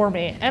styles it for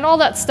me, and all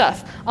that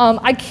stuff.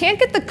 I can't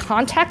get the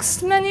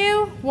context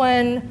menu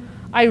when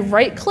I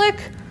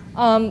right-click.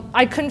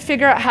 I couldn't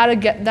figure out how to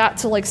get that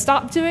to like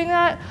stop doing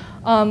that.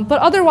 But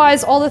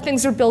otherwise, all the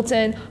things are built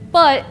in.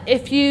 But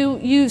if you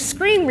use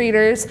screen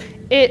readers,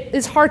 it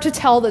is hard to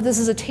tell that this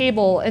is a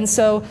table, and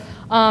so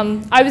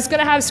I was going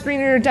to have a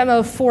screen reader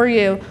demo for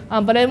you,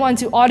 but I didn't want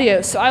to do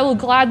audio, so I will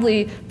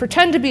gladly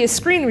pretend to be a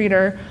screen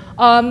reader.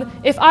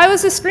 If I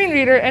was a screen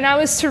reader and I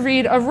was to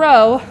read a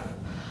row,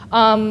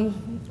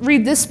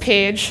 read this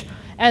page,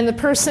 and the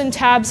person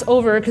tabs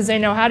over, because they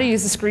know how to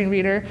use the screen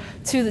reader,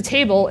 to the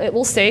table, it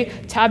will say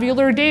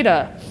tabular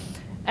data.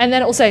 And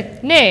then it will say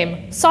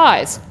name,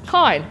 size,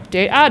 kind,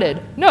 date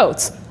added,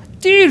 notes,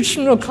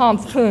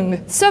 comp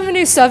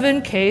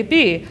 77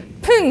 KB.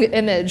 Ping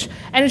image,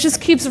 and it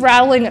just keeps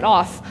rattling it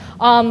off.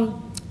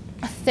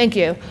 Thank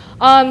you.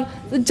 The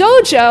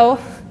Dojo,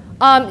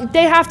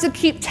 they have to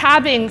keep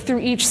tabbing through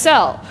each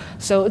cell.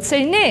 So it would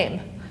say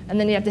name, and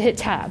then you have to hit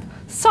tab.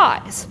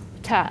 Size,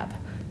 tab,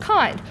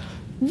 kind,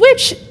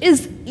 which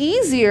is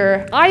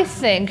easier, I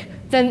think,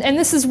 than, and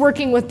this is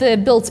working with the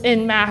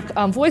built-in Mac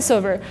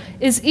voiceover,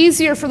 is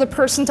easier for the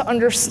person to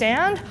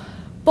understand,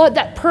 but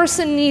that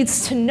person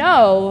needs to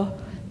know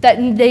that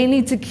they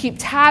need to keep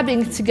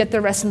tabbing to get the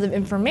rest of the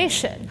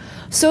information.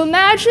 So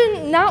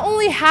imagine not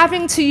only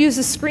having to use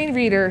a screen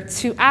reader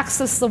to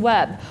access the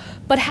web,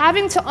 but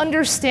having to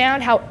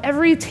understand how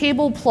every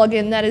table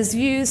plugin that is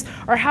used,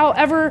 or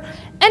however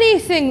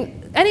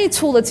any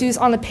tool that's used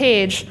on a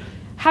page,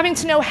 having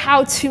to know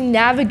how to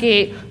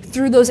navigate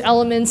through those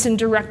elements and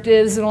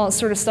directives and all that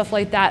sort of stuff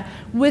like that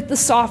with the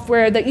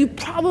software that you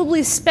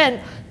probably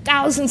spent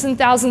thousands and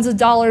thousands of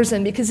dollars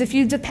in, because if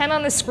you depend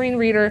on a screen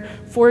reader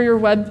for your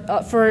web,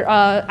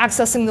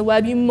 accessing the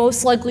web, you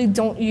most likely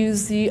don't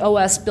use the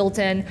OS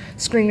built-in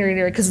screen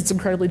reader because it's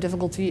incredibly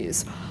difficult to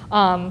use.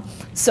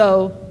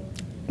 So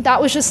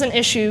that was just an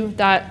issue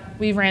that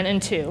we ran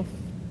into.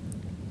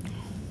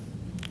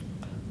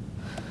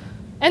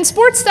 And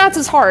sports stats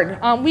is hard.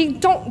 We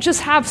don't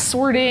just have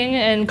sorting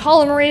and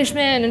column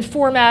arrangement and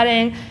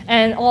formatting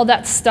and all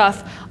that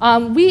stuff.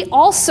 We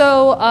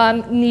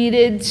also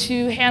needed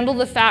to handle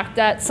the fact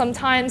that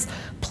sometimes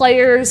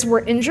players were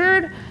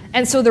injured,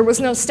 and so there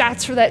was no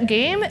stats for that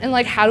game. And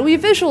like, how do we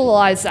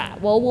visualize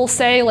that? Well, we'll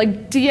say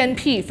like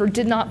DNP for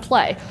did not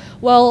play.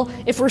 Well,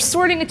 if we're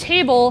sorting a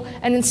table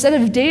and instead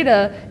of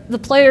data, the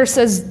player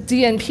says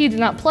DNP did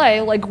not play,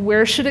 like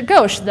where should it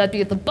go? Should that be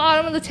at the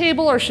bottom of the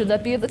table or should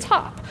that be at the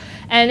top?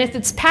 And if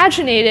it's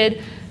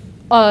paginated,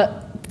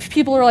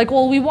 people are like,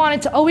 well, we want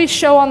it to always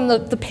show on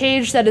the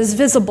page that is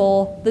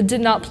visible the did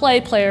not play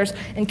players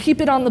and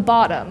keep it on the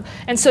bottom.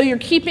 And so you're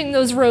keeping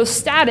those rows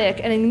static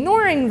and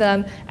ignoring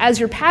them as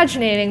you're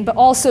paginating, but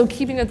also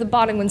keeping it at the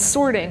bottom when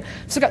sorting.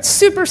 So it got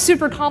super,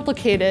 super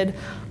complicated.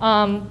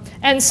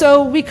 And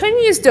so we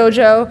couldn't use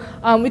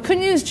Dojo. We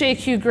couldn't use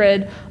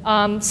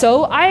jQuery.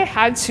 So I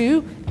had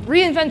to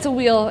reinvent the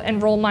wheel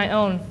and roll my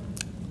own.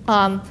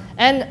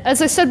 And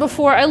as I said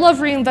before, I love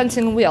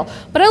reinventing the wheel.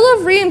 But I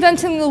love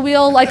reinventing the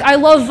wheel like I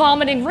love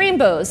vomiting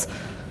rainbows.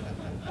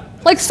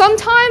 Like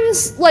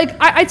sometimes, like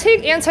I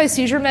take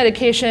anti-seizure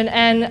medication,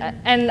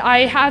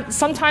 and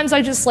sometimes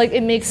I just like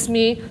it makes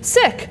me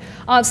sick.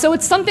 So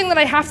it's something that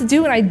I have to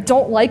do, and I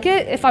don't like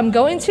it. If I'm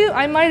going to,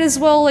 I might as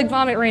well like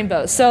vomit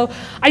rainbows. So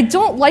I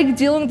don't like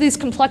dealing with these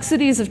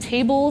complexities of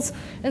tables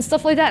and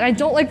stuff like that. And I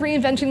don't like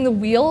reinventing the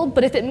wheel.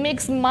 But if it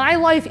makes my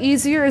life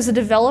easier as a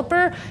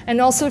developer,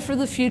 and also for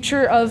the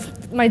future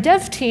of my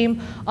dev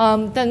team,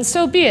 then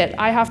so be it.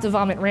 I have to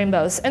vomit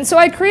rainbows. And so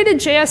I created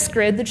JS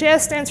Grid. The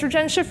JS stands for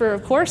Jenn Schiffer,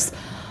 of course.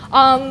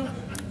 And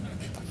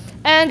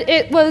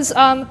it was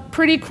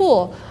pretty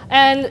cool.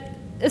 And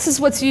this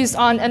is what's used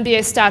on NBA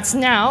stats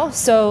now.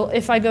 So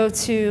if I go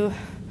to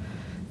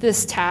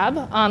this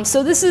tab,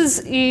 so this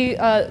is the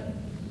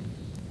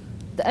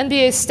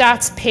NBA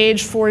stats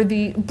page for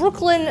the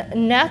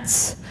Brooklyn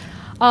Nets.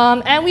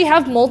 And we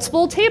have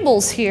multiple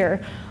tables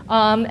here.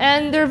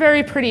 And they're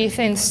very pretty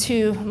thanks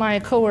to my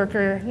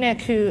coworker,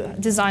 Nick, who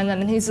designed them,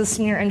 and he's a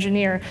senior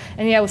engineer.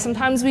 And yeah,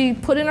 sometimes we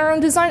put in our own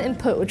design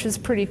input, which is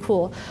pretty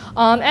cool.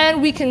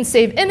 And we can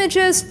save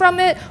images from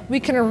it. We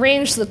can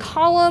arrange the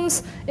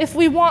columns if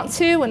we want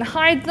to and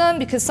hide them,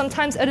 because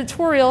sometimes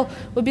editorial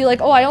would be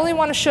like, oh, I only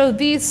want to show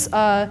these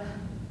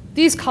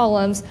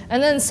columns,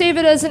 and then save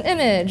it as an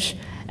image.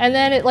 And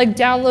then it like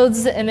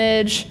downloads the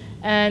image,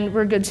 and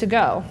we're good to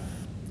go.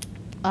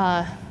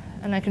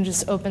 And I can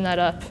just open that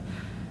up.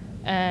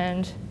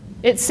 And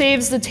it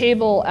saves the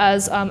table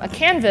as a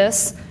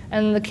canvas,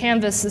 and the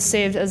canvas is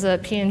saved as a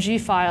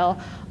PNG file.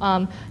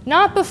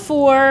 Not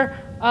before,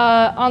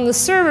 on the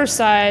server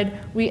side,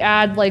 we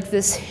add like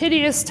this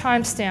hideous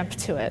timestamp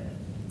to it.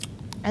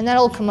 And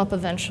that'll come up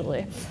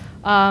eventually.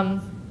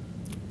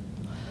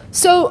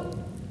 So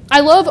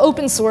I love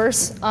open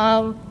source.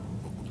 And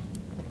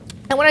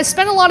when I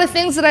spend a lot of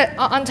things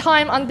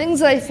time on things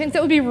that I think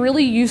that would be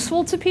really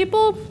useful to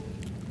people,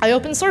 I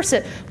open source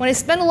it. When I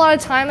spend a lot of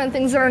time on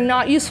things that are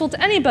not useful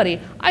to anybody,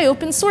 I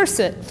open source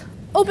it.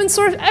 Open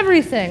source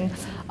everything.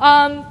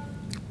 But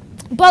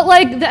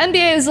like the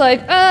NBA is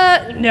like,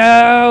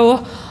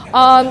 no.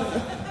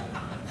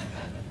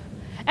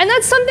 And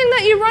that's something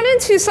that you run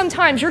into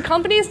sometimes. Your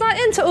company is not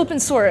into open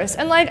source.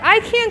 And like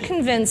I can't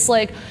convince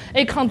like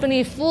a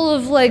company full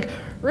of like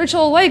rich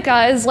old white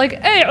guys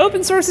like, hey,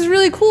 open source is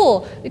really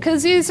cool,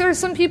 because these are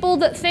some people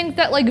that think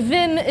that like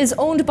Vim is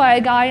owned by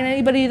a guy and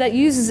anybody that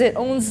uses it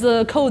owns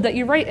the code that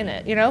you write in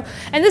it, you know?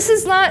 And this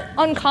is not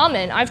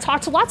uncommon. I've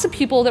talked to lots of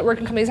people that work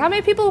in companies. How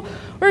many people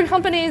work in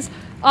companies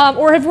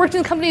or have worked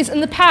in companies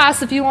in the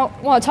past, if you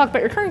want to talk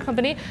about your current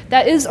company,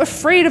 that is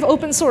afraid of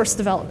open source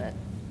development?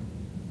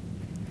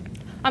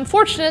 I'm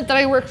fortunate that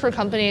I work for a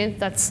company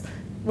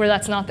where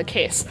that's not the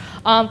case.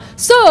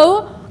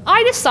 So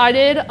I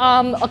decided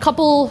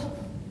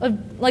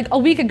like a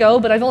week ago,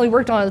 but I've only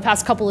worked on it the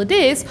past couple of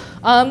days,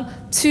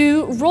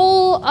 to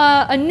roll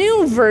a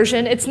new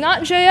version. It's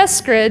not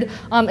JS Grid.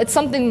 It's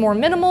something more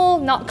minimal,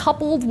 not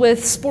coupled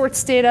with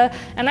sports data,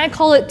 and I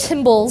call it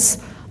Timbles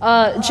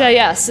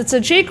JS. It's a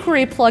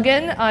jQuery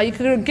plugin. You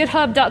can go to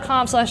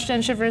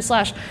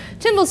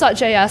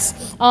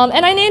github.com/JennSchiffer/Timbles.js,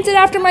 and I named it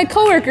after my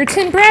coworker,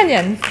 Tim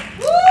Branyan.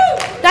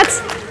 That's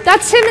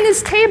him and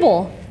his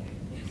table.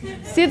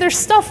 See, there's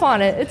stuff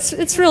on it.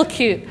 It's real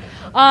cute.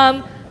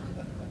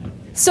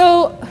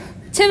 So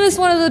Tim is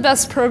one of the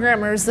best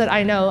programmers that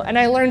I know, and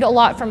I learned a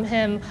lot from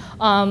him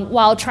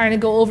while trying to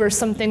go over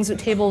some things with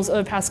tables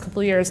over the past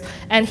couple of years.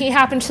 And he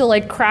happened to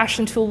like crash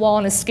into a wall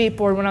on his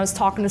skateboard when I was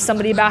talking to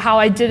somebody about how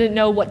I didn't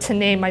know what to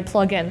name my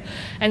plugin.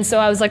 And so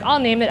I was like, I'll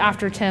name it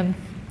after Tim.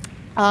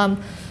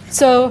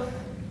 So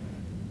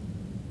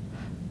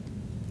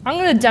I'm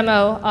going to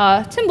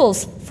demo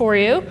Timbles for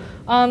you.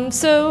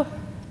 So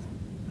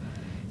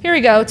here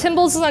we go.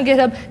 Timbles is on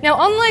GitHub.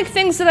 Now, unlike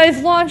things that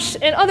I've launched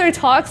in other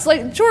talks,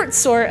 like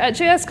JortSort at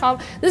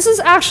JSConf, this is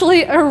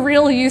actually a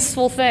real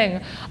useful thing.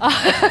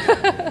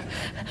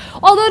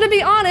 Although, to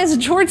be honest,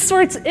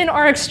 JortSort's in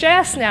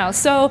RxJS now,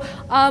 so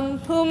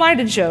who am I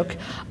to joke?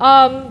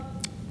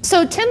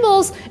 So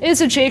Timbles is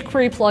a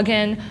jQuery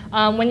plugin.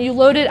 When you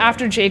load it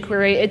after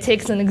jQuery, it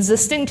takes an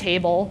existing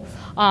table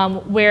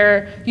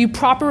where you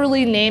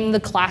properly name the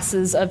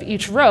classes of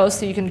each row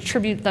so you can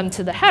attribute them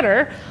to the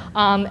header.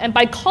 And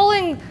by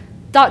calling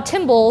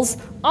 .timbles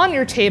on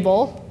your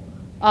table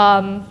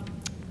and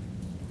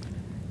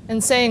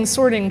saying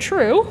sorting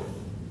true,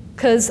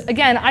 because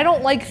again, I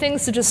don't like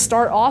things to just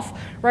start off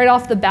right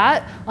off the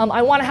bat.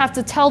 I want to have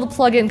to tell the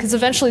plugin, because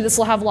eventually this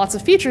will have lots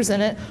of features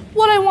in it,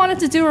 what I want it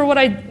to do or what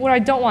I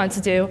don't want it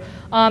to do.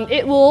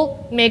 It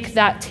will make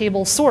that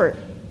table sort.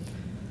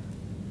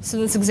 So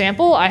in this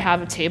example, I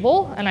have a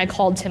table, and I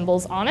called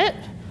Timbles on it,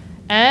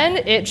 and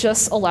it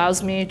just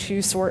allows me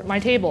to sort my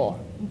table.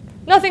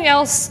 Nothing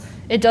else.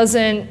 It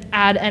doesn't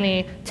add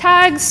any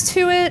tags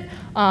to it.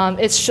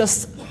 It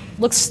just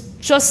looks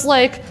just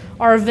like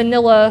our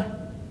vanilla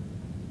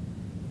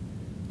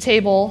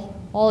table,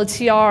 all the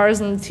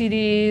TRs and the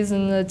TDs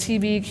and the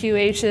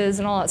TBQHs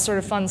and all that sort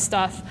of fun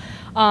stuff.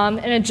 And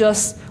it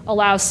just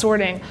allows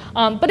sorting.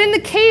 But in the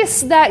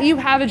case that you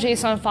have a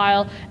JSON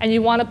file and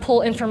you want to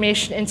pull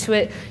information into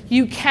it,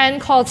 you can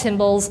call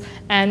Timbles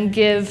and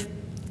give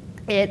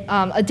it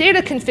a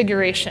data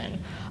configuration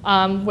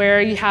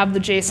where you have the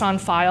JSON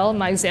file, in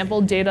my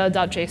example,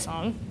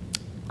 data.json.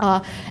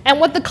 And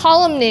what the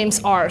column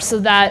names are, so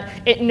that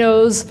it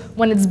knows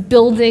when it's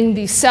building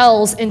the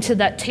cells into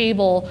that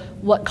table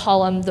what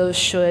column those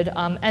should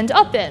end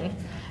up in.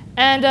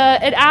 And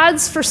it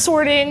adds for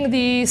sorting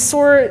the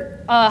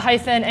sort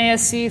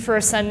 -ASC for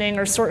ascending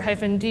or sort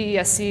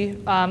 -DESC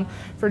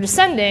for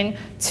descending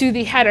to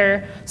the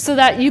header, so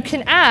that you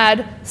can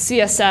add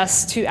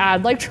CSS to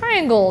add like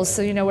triangles,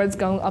 so you know where it's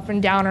going up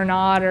and down or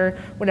not or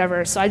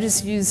whatever. So I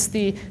just use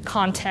the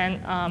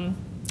content,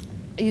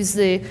 use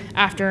the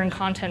after and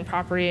content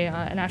property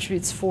and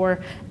attributes for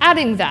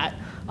adding that.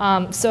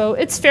 So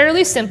it's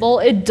fairly simple.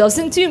 It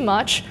doesn't do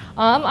much.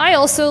 I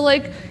also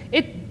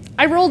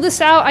I rolled this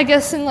out, I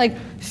guess, in like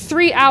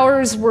 3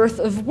 hours worth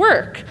of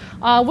work.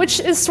 which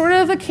is sort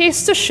of a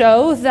case to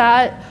show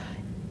that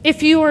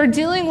if you are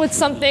dealing with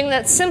something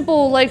that's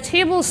simple like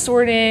table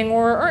sorting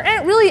or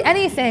really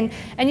anything,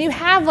 and you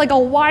have like a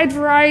wide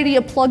variety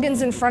of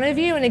plugins in front of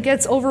you and it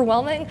gets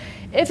overwhelming,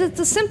 if it's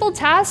a simple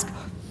task,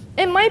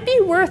 it might be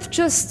worth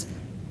just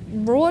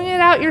rolling it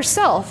out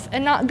yourself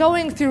and not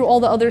going through all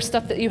the other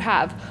stuff that you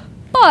have.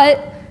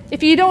 But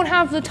if you don't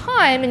have the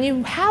time and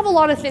you have a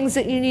lot of things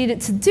that you need it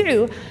to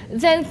do,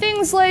 then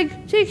things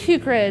like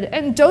jQuery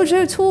and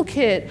Dojo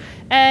Toolkit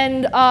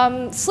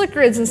and slick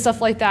grids and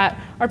stuff like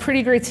that are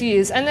pretty great to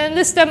use. And then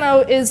this demo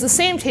is the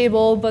same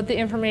table, but the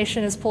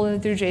information is pulled in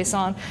through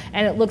JSON,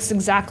 and it looks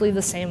exactly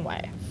the same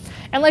way.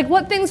 And like,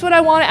 what things would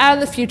I want to add in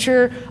the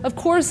future? Of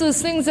course,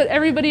 those things that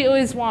everybody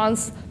always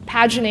wants,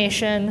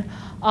 pagination,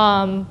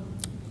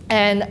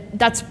 and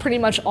that's pretty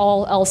much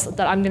all else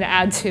that I'm going to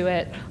add to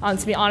it,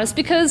 to be honest,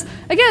 because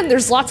again,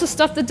 there's lots of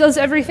stuff that does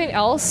everything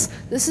else.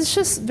 This is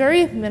just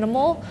very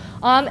minimal,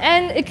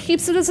 and it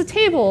keeps it as a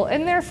table,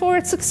 and therefore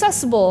it's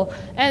accessible,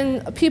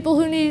 and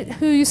people who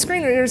use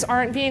screen readers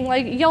aren't being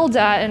like yelled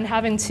at and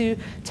having to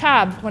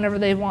tab whenever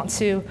they want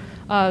to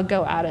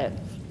go at it.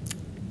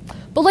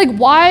 But like,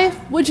 why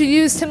would you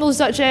use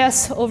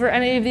Timbles.js over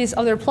any of these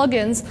other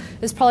plugins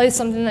is probably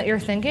something that you're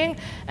thinking.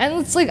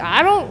 And it's like,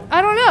 I don't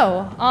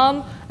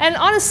know. And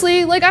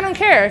honestly, like, I don't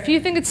care. If you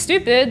think it's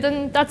stupid,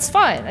 then that's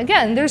fine.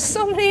 Again, there's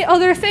so many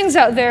other things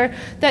out there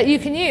that you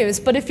can use.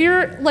 But if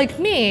you're like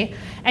me,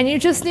 and you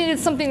just needed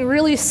something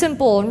really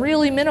simple and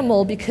really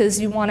minimal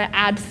because you want to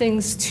add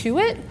things to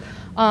it,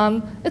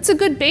 it's a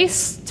good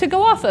base to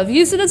go off of.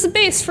 Use it as a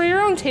base for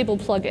your own table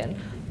plugin.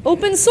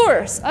 Open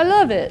source, I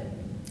love it.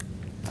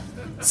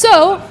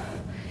 So,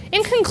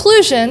 in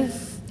conclusion,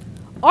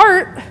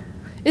 art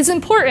is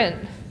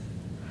important.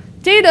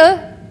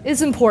 Data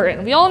is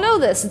important. We all know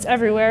this, it's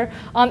everywhere.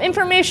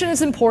 Information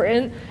is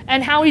important,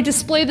 and how we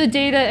display the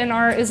data in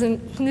art is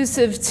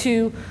conducive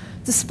to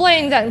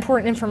displaying that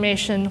important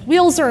information.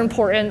 Wheels are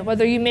important,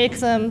 whether you make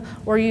them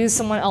or use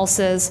someone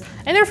else's,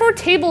 and therefore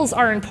tables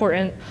are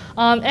important.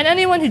 And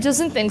anyone who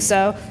doesn't think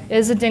so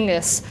is a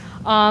dingus.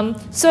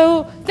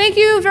 So thank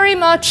you very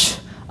much.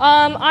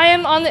 I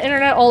am on the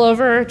internet all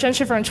over, Jenn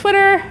Schiffer on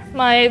Twitter,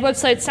 my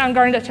website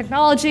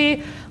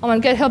soundgarden.technology, I'm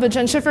on GitHub at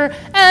Jenn Schiffer,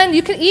 and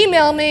you can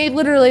email me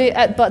literally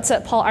at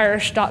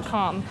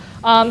butts@paulirish.com.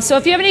 So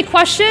if you have any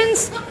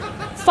questions,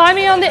 find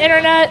me on the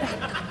internet.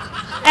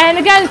 And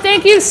again,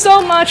 thank you so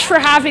much for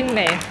having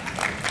me.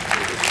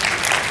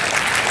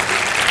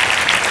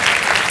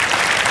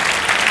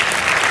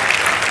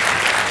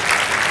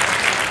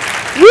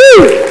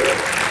 Woo!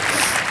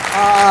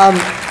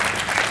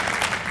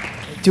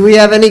 Do we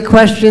have any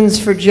questions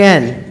for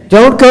Jenn?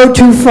 Don't go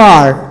too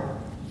far,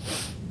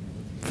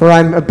 for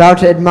I'm about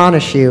to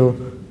admonish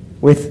you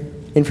with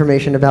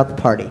information about the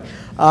party.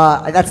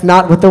 That's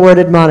not what the word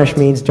admonish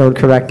means. Don't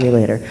correct me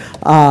later.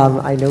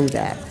 I know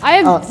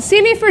that.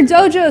 See me for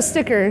dojo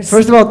stickers.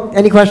 First of all,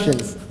 any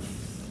questions?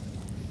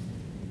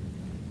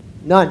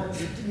 None.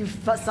 You've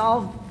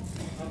solved.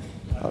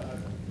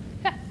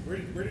 Yeah. Where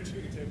did you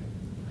get your table?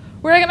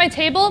 Where I get my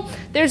table?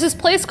 There's this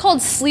place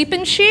called Sleep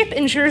and Sheep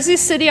in Jersey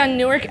City on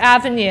Newark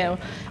Avenue.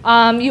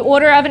 You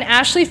order out of an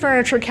Ashley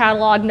Furniture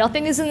catalog.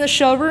 Nothing is in the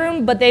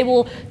showroom, but they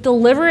will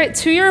deliver it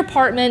to your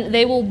apartment.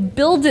 They will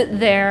build it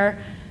there,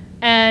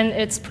 and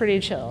it's pretty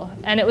chill.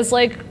 And it was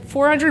like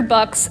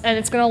 $400, and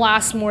it's going to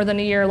last more than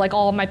a year, like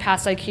all of my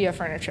past IKEA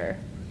furniture.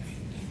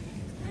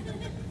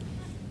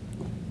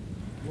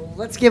 Well,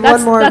 let's give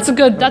one more. That's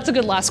a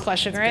good last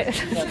question, right?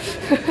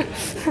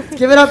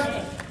 Give it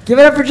up. Give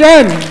it up for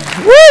Jenn.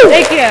 Woo!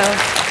 Thank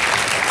you.